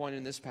big point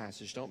in this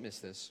passage. Don't miss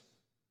this.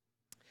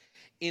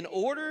 In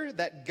order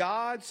that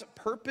God's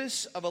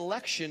purpose of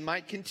election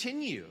might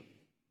continue,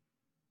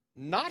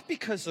 not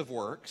because of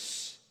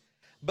works,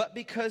 but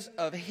because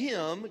of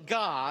him,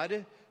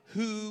 God,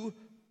 who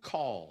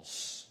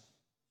calls.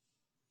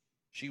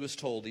 She was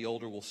told, the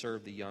older will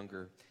serve the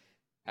younger.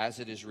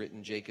 As it is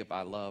written, Jacob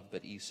I loved,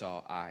 but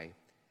Esau I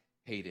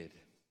hated.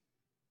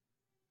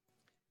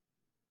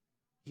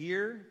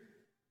 Here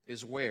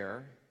is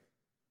where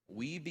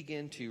we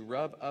begin to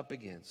rub up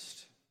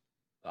against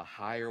the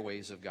higher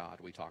ways of God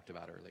we talked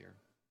about earlier.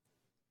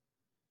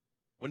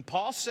 When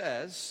Paul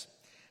says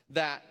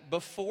that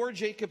before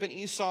Jacob and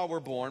Esau were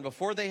born,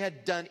 before they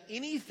had done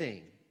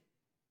anything,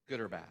 good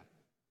or bad,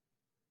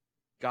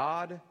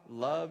 God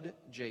loved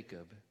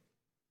Jacob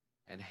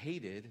and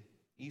hated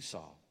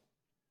Esau.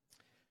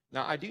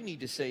 Now, I do need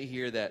to say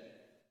here that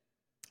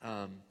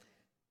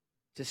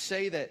to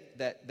say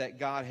that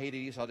God hated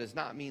Esau does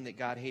not mean that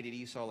God hated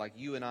Esau like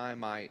you and I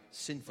might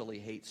sinfully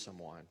hate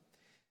someone.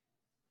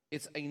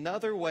 It's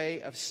another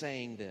way of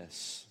saying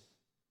this.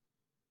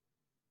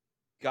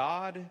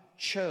 God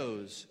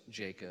chose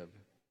Jacob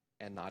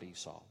and not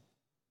Esau.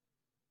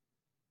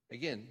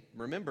 Again,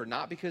 remember,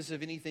 not because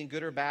of anything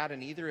good or bad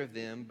in either of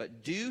them,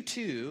 but due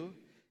to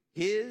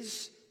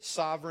his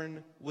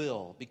sovereign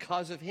will,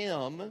 because of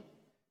him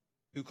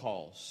who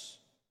calls.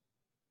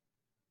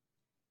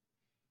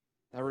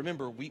 Now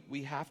remember,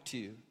 we have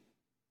to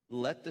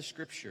let the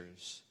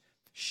scriptures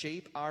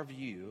shape our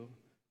view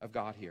of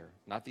God here,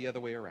 not the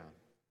other way around.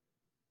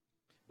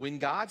 When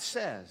God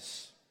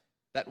says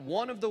that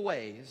one of the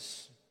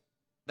ways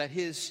that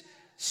his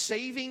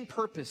saving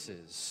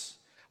purposes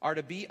are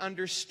to be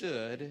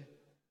understood,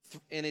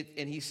 and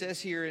he says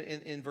here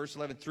in verse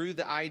 11, through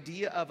the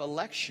idea of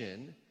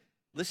election,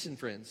 listen,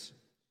 friends,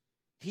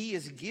 he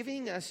is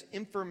giving us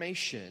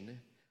information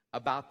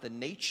about the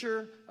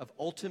nature of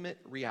ultimate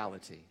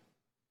reality.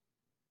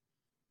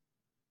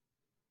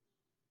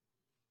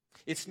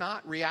 It's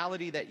not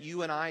reality that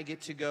you and I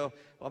get to go,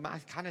 well, I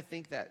kind of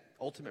think that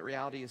ultimate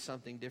reality is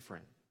something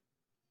different.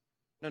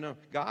 No.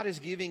 God is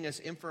giving us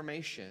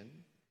information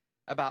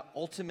about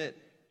ultimate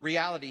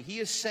reality. He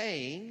is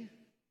saying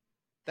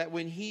that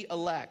when he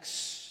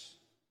elects,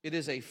 it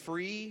is a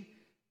free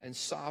and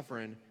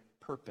sovereign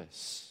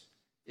purpose.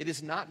 It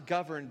is not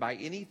governed by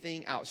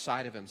anything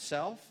outside of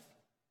himself.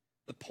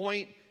 The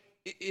point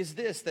is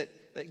this,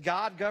 that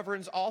God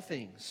governs all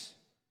things.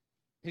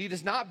 And he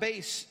does not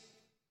base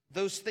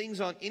those things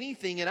on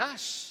anything in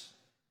us,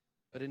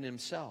 but in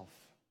himself.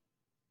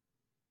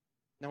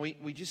 Now,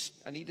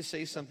 I need to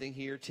say something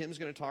here. Tim's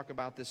going to talk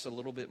about this a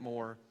little bit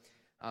more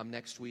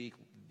next week.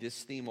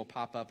 This theme will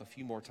pop up a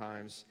few more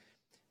times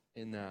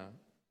in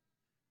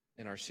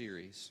our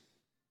series.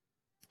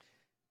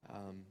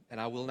 And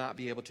I will not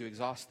be able to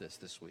exhaust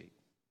this week.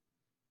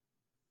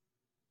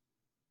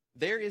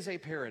 There is a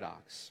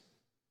paradox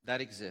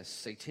that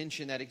exists, a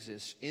tension that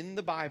exists in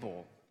the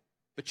Bible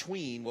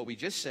between what we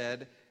just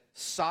said,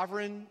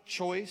 sovereign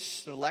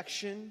choice,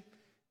 election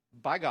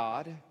by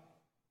God,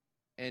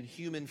 and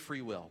human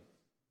free will.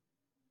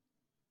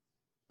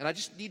 And I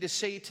just need to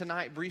say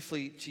tonight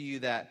briefly to you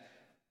that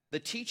the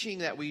teaching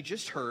that we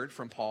just heard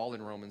from Paul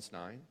in Romans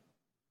 9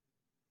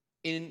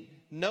 in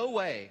no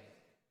way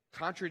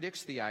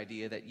contradicts the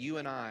idea that you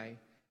and I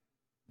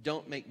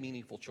don't make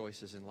meaningful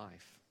choices in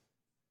life.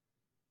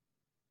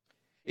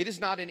 It does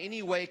not in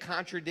any way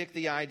contradict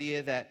the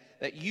idea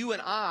that you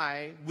and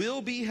I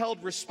will be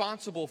held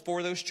responsible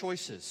for those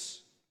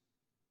choices.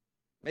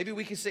 Maybe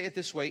we can say it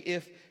this way.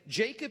 If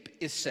Jacob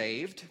is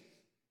saved,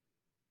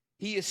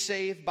 he is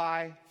saved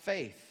by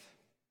faith.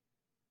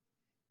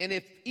 And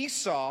if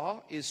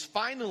Esau is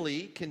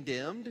finally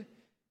condemned,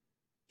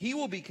 he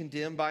will be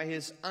condemned by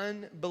his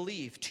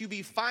unbelief. To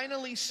be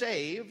finally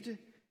saved,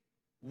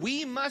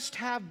 we must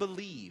have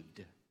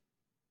believed.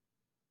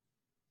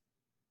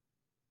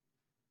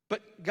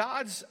 But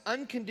God's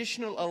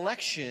unconditional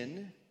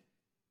election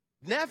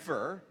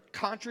never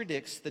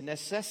contradicts the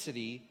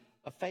necessity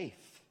of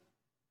faith.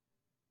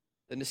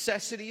 The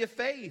necessity of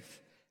faith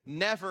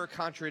never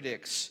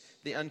contradicts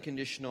the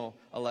unconditional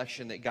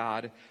election that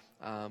God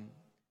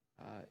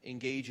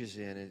engages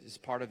in as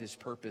part of his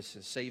purpose,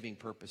 his saving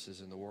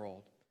purposes in the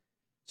world.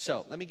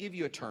 So, let me give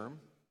you a term.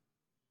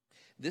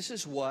 This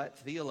is what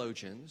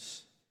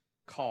theologians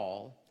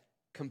call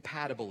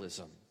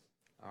compatibilism.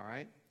 All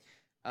right?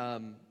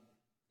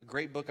 A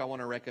great book I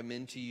want to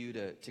recommend to you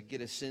to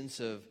get a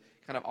sense of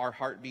kind of our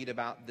heartbeat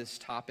about this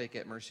topic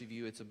at Mercy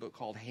View. It's a book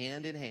called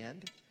Hand in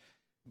Hand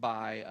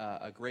by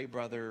a great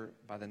brother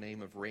by the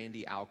name of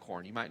Randy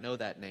Alcorn. You might know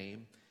that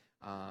name.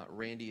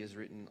 Randy has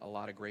written a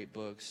lot of great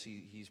books.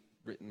 He's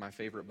written my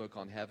favorite book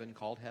on heaven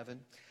called Heaven.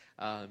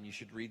 You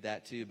should read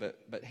that too.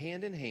 But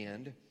Hand in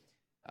Hand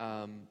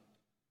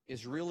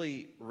is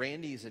really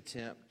Randy's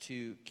attempt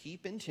to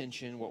keep in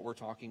tension what we're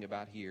talking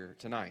about here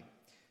tonight.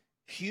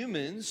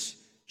 Humans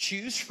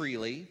choose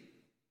freely,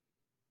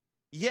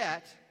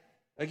 yet,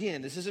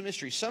 again, this is a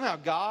mystery. Somehow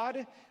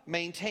God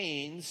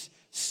maintains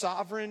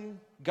sovereign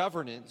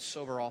governance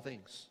over all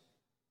things.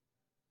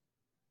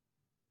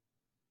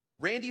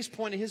 Randy's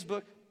point in his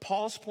book,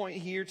 Paul's point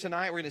here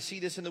tonight, we're going to see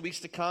this in the weeks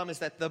to come, is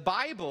that the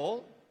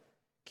Bible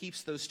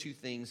keeps those two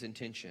things in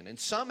tension. And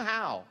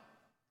somehow,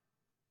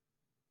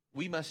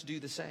 we must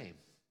do the same.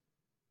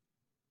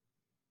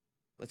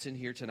 Let's end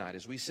here tonight.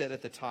 As we said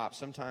at the top,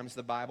 sometimes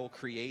the Bible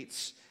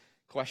creates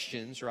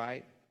questions,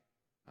 right?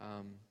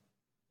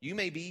 You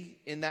may be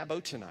in that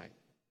boat tonight.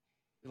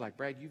 You're like,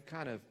 Brad, you've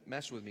kind of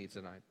messed with me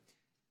tonight.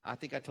 I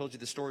think I told you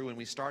the story when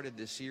we started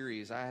this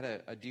series. I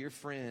had a dear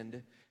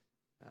friend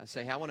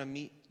say, hey, I want to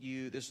meet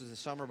you. This was the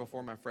summer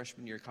before my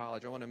freshman year of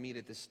college. I want to meet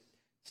at this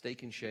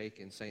Steak and Shake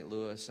in St.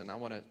 Louis, and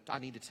I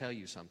need to tell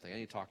you something. I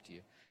need to talk to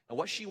you. And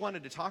what she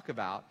wanted to talk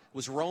about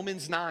was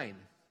Romans 9.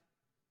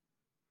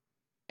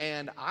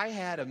 And I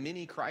had a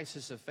mini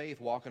crisis of faith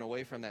walking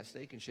away from that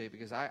Steak and Shake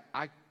because I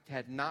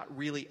had not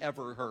really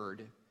ever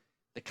heard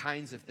the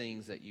kinds of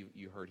things that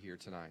you heard here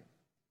tonight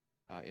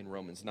in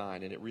Romans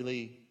 9. And it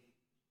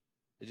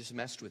just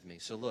messed with me.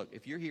 So look,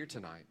 if you're here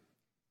tonight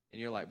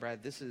and you're like,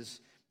 Brad, this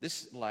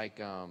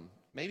like,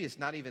 maybe it's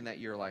not even that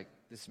you're like,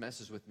 this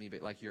messes with me,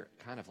 but like you're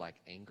kind of like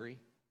angry.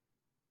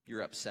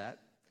 You're upset.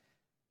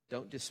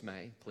 Don't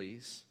dismay,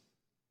 please.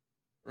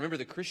 Remember,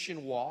 the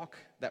Christian walk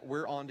that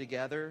we're on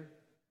together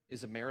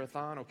is a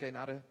marathon, okay,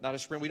 not a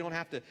sprint. We don't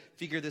have to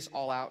figure this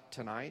all out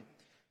tonight.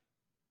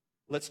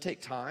 Let's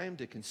take time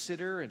to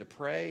consider and to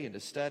pray and to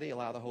study,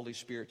 allow the Holy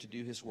Spirit to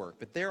do His work.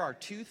 But there are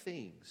two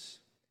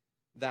things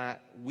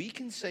that we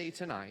can say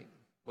tonight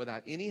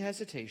without any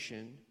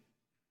hesitation.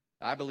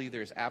 I believe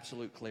there's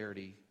absolute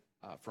clarity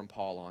from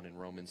Paul on in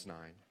Romans 9.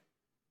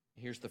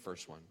 Here's the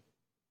first one.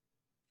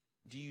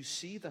 Do you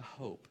see the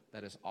hope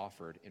that is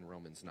offered in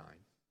Romans 9?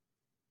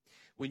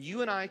 When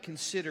you and I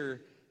consider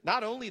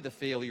not only the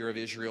failure of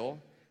Israel,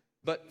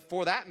 but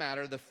for that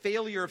matter, the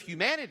failure of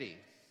humanity,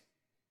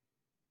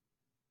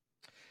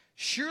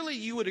 surely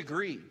you would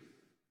agree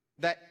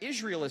that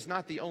Israel is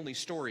not the only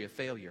story of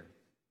failure.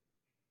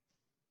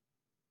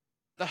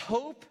 The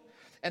hope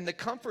and the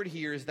comfort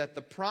here is that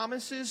the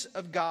promises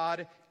of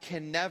God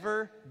can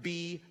never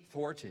be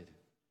thwarted.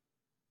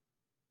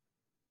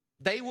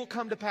 They will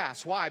come to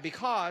pass. Why?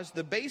 Because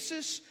the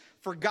basis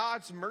for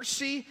God's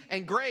mercy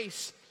and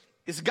grace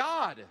is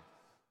God.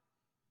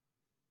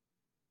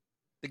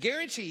 The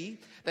guarantee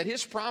that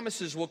His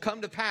promises will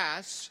come to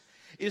pass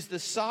is the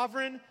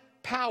sovereign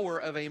power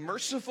of a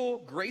merciful,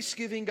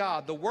 grace-giving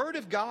God. The Word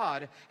of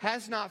God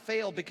has not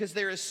failed because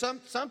there is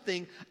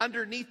something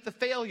underneath the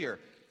failure.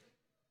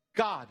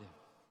 God.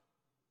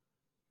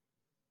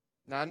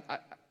 Now,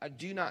 I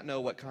do not know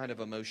what kind of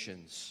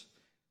emotions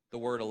the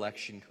word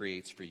election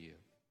creates for you.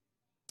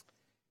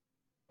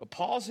 But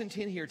Paul's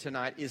intent here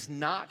tonight is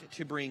not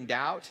to bring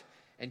doubt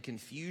and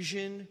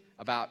confusion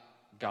about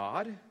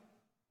God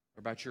or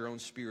about your own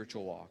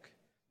spiritual walk.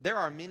 There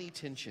are many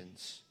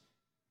tensions.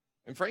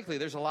 And frankly,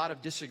 there's a lot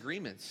of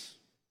disagreements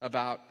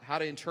about how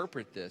to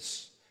interpret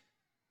this.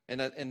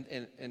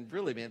 And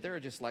really, man, there are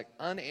just like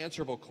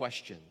unanswerable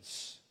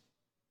questions.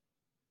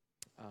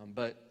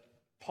 But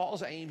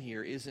Paul's aim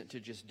here isn't to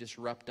just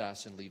disrupt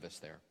us and leave us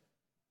there.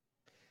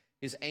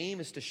 His aim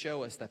is to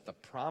show us that the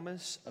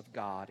promise of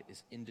God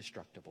is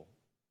indestructible.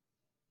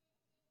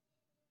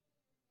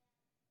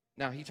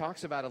 Now, he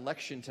talks about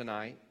election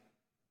tonight,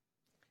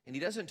 and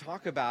he doesn't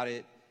talk about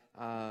it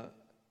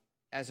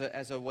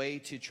as a way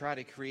to try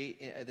to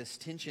create this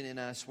tension in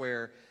us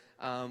where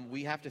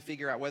we have to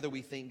figure out whether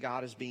we think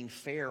God is being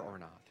fair or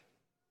not.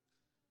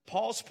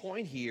 Paul's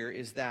point here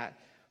is that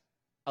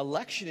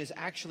election is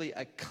actually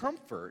a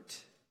comfort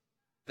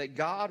that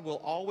God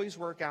will always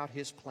work out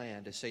His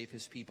plan to save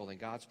His people. And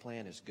God's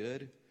plan is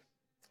good,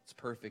 it's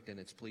perfect, and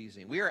it's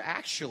pleasing. We are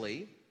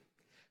actually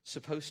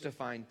supposed to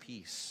find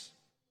peace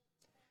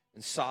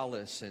and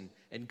solace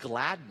and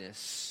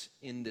gladness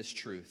in this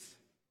truth.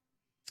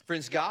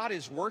 Friends, God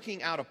is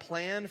working out a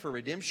plan for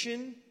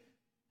redemption,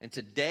 and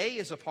today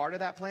is a part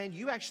of that plan.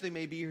 You actually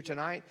may be here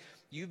tonight.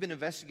 You've been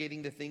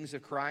investigating the things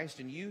of Christ,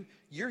 and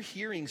you're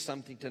hearing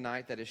something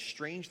tonight that is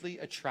strangely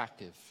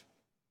attractive.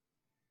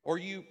 Or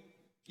you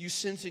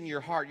sense in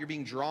your heart you're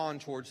being drawn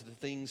towards the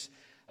things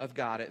of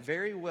God. It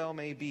very well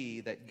may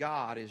be that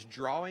God is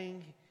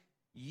drawing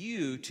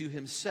you to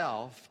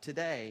Himself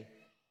today.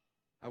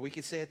 We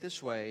could say it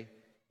this way: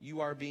 you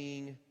are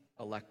being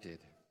elected.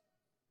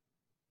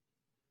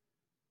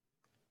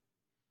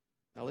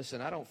 Now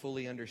listen, I don't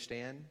fully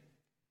understand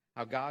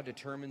how God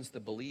determines the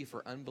belief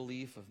or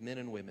unbelief of men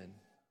and women.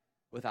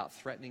 without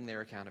threatening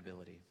their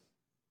accountability?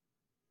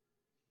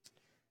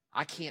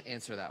 I can't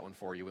answer that one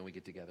for you when we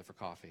get together for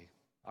coffee.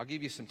 I'll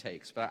give you some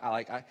takes, but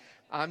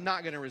I'm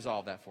not going to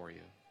resolve that for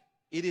you.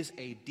 It is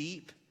a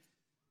deep,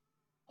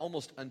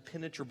 almost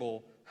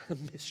impenetrable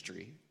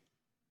mystery.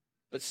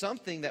 But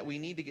something that we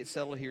need to get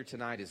settled here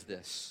tonight is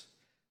this.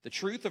 The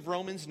truth of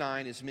Romans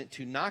 9 is meant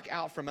to knock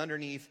out from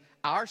underneath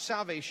our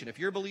salvation, if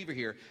you're a believer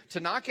here, to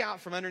knock out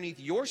from underneath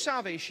your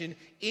salvation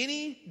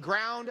any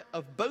ground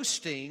of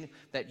boasting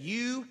that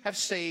you have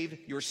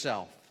saved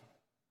yourself.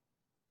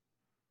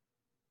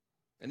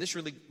 And this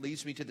really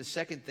leads me to the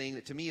second thing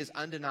that to me is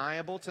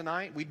undeniable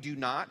tonight. We do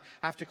not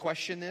have to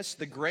question this.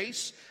 The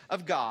grace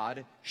of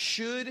God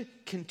should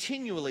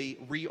continually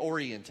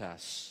reorient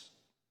us.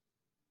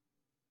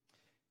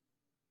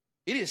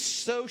 It is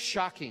so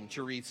shocking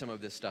to read some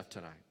of this stuff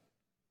tonight.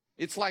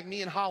 It's like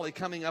me and Holly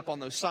coming up on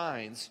those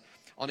signs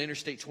on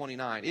Interstate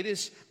 29. It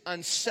is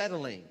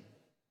unsettling,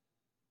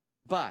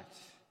 but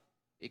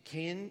it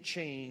can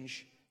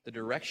change the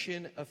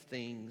direction of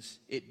things.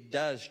 It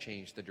does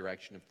change the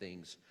direction of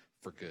things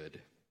for good.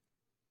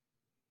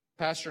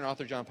 Pastor and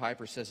author John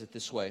Piper says it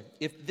this way: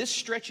 if this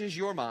stretches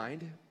your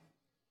mind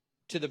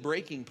to the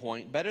breaking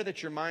point, better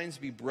that your minds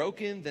be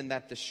broken than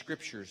that the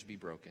scriptures be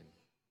broken.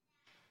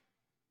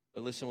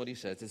 But listen what he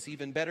says. It's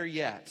even better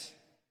yet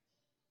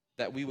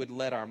that we would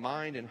let our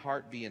mind and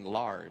heart be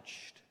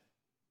enlarged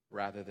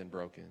rather than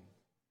broken,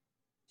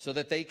 so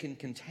that they can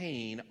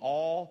contain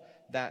all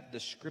that the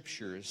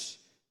scriptures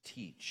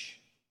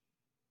teach.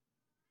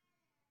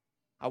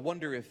 I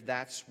wonder if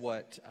that's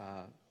what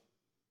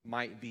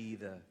might be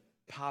the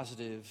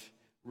positive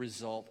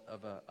result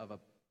of a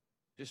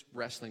just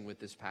wrestling with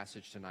this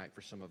passage tonight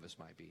for some of us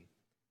might be.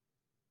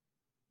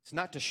 It's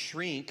not to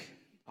shrink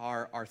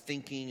our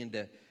thinking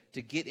and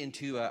to get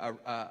into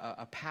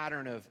a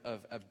pattern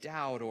of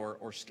doubt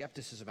or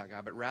skepticism about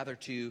God, but rather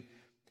to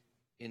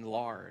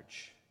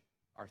enlarge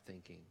our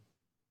thinking.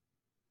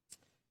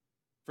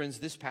 Friends,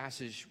 this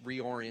passage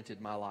reoriented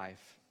my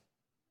life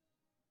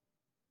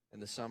in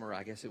the summer.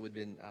 I guess it would have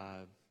been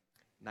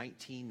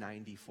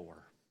 1994.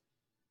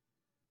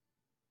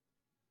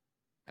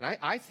 And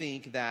I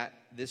think that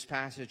this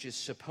passage is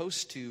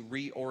supposed to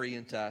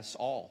reorient us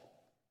all,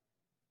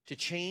 to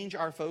change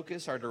our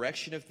focus, our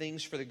direction of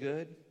things for the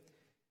good.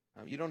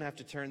 You don't have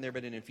to turn there,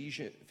 but in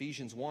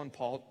Ephesians 1,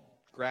 Paul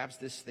grabs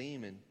this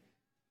theme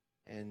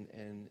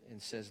and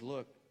says,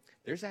 look,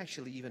 there's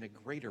actually even a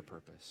greater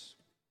purpose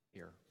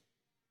here.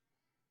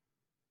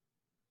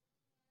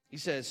 He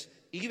says,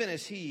 even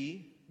as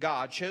he,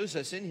 God, chose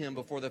us in him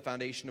before the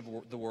foundation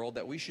of the world,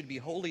 that we should be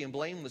holy and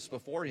blameless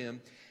before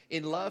him.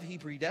 In love, he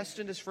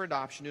predestined us for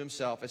adoption to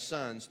himself as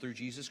sons through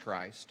Jesus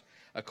Christ,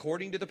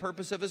 according to the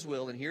purpose of his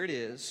will, and here it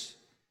is,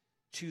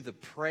 to the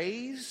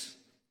praise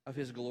of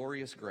his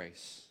glorious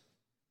grace.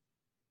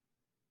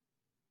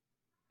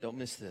 Don't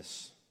miss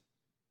this.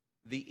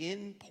 The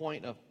end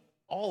point of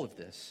all of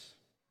this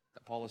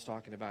that Paul is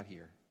talking about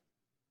here,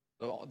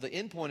 the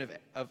end point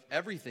of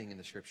everything in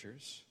the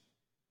Scriptures,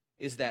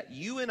 is that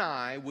you and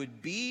I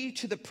would be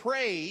to the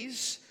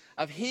praise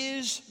of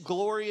his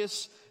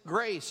glorious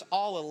grace.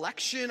 All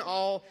election,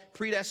 all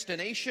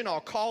predestination, all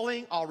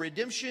calling, all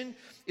redemption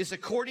is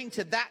according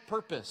to that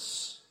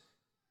purpose,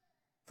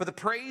 for the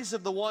praise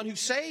of the one who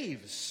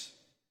saves.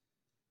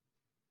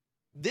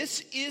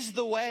 This is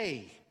the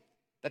way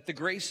that the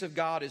grace of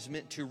God is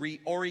meant to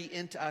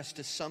reorient us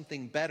to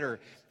something better,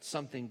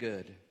 something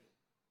good.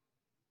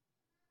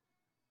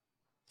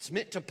 It's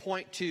meant to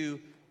point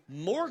to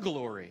more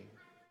glory,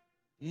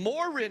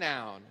 more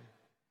renown,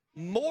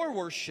 more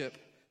worship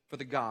for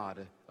the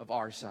God of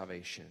our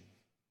salvation.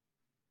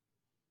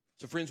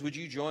 So friends, would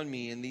you join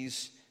me in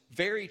these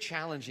very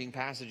challenging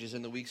passages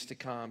in the weeks to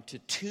come to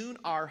tune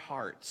our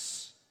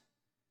hearts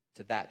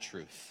to that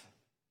truth?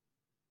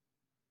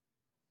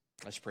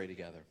 Let's pray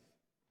together.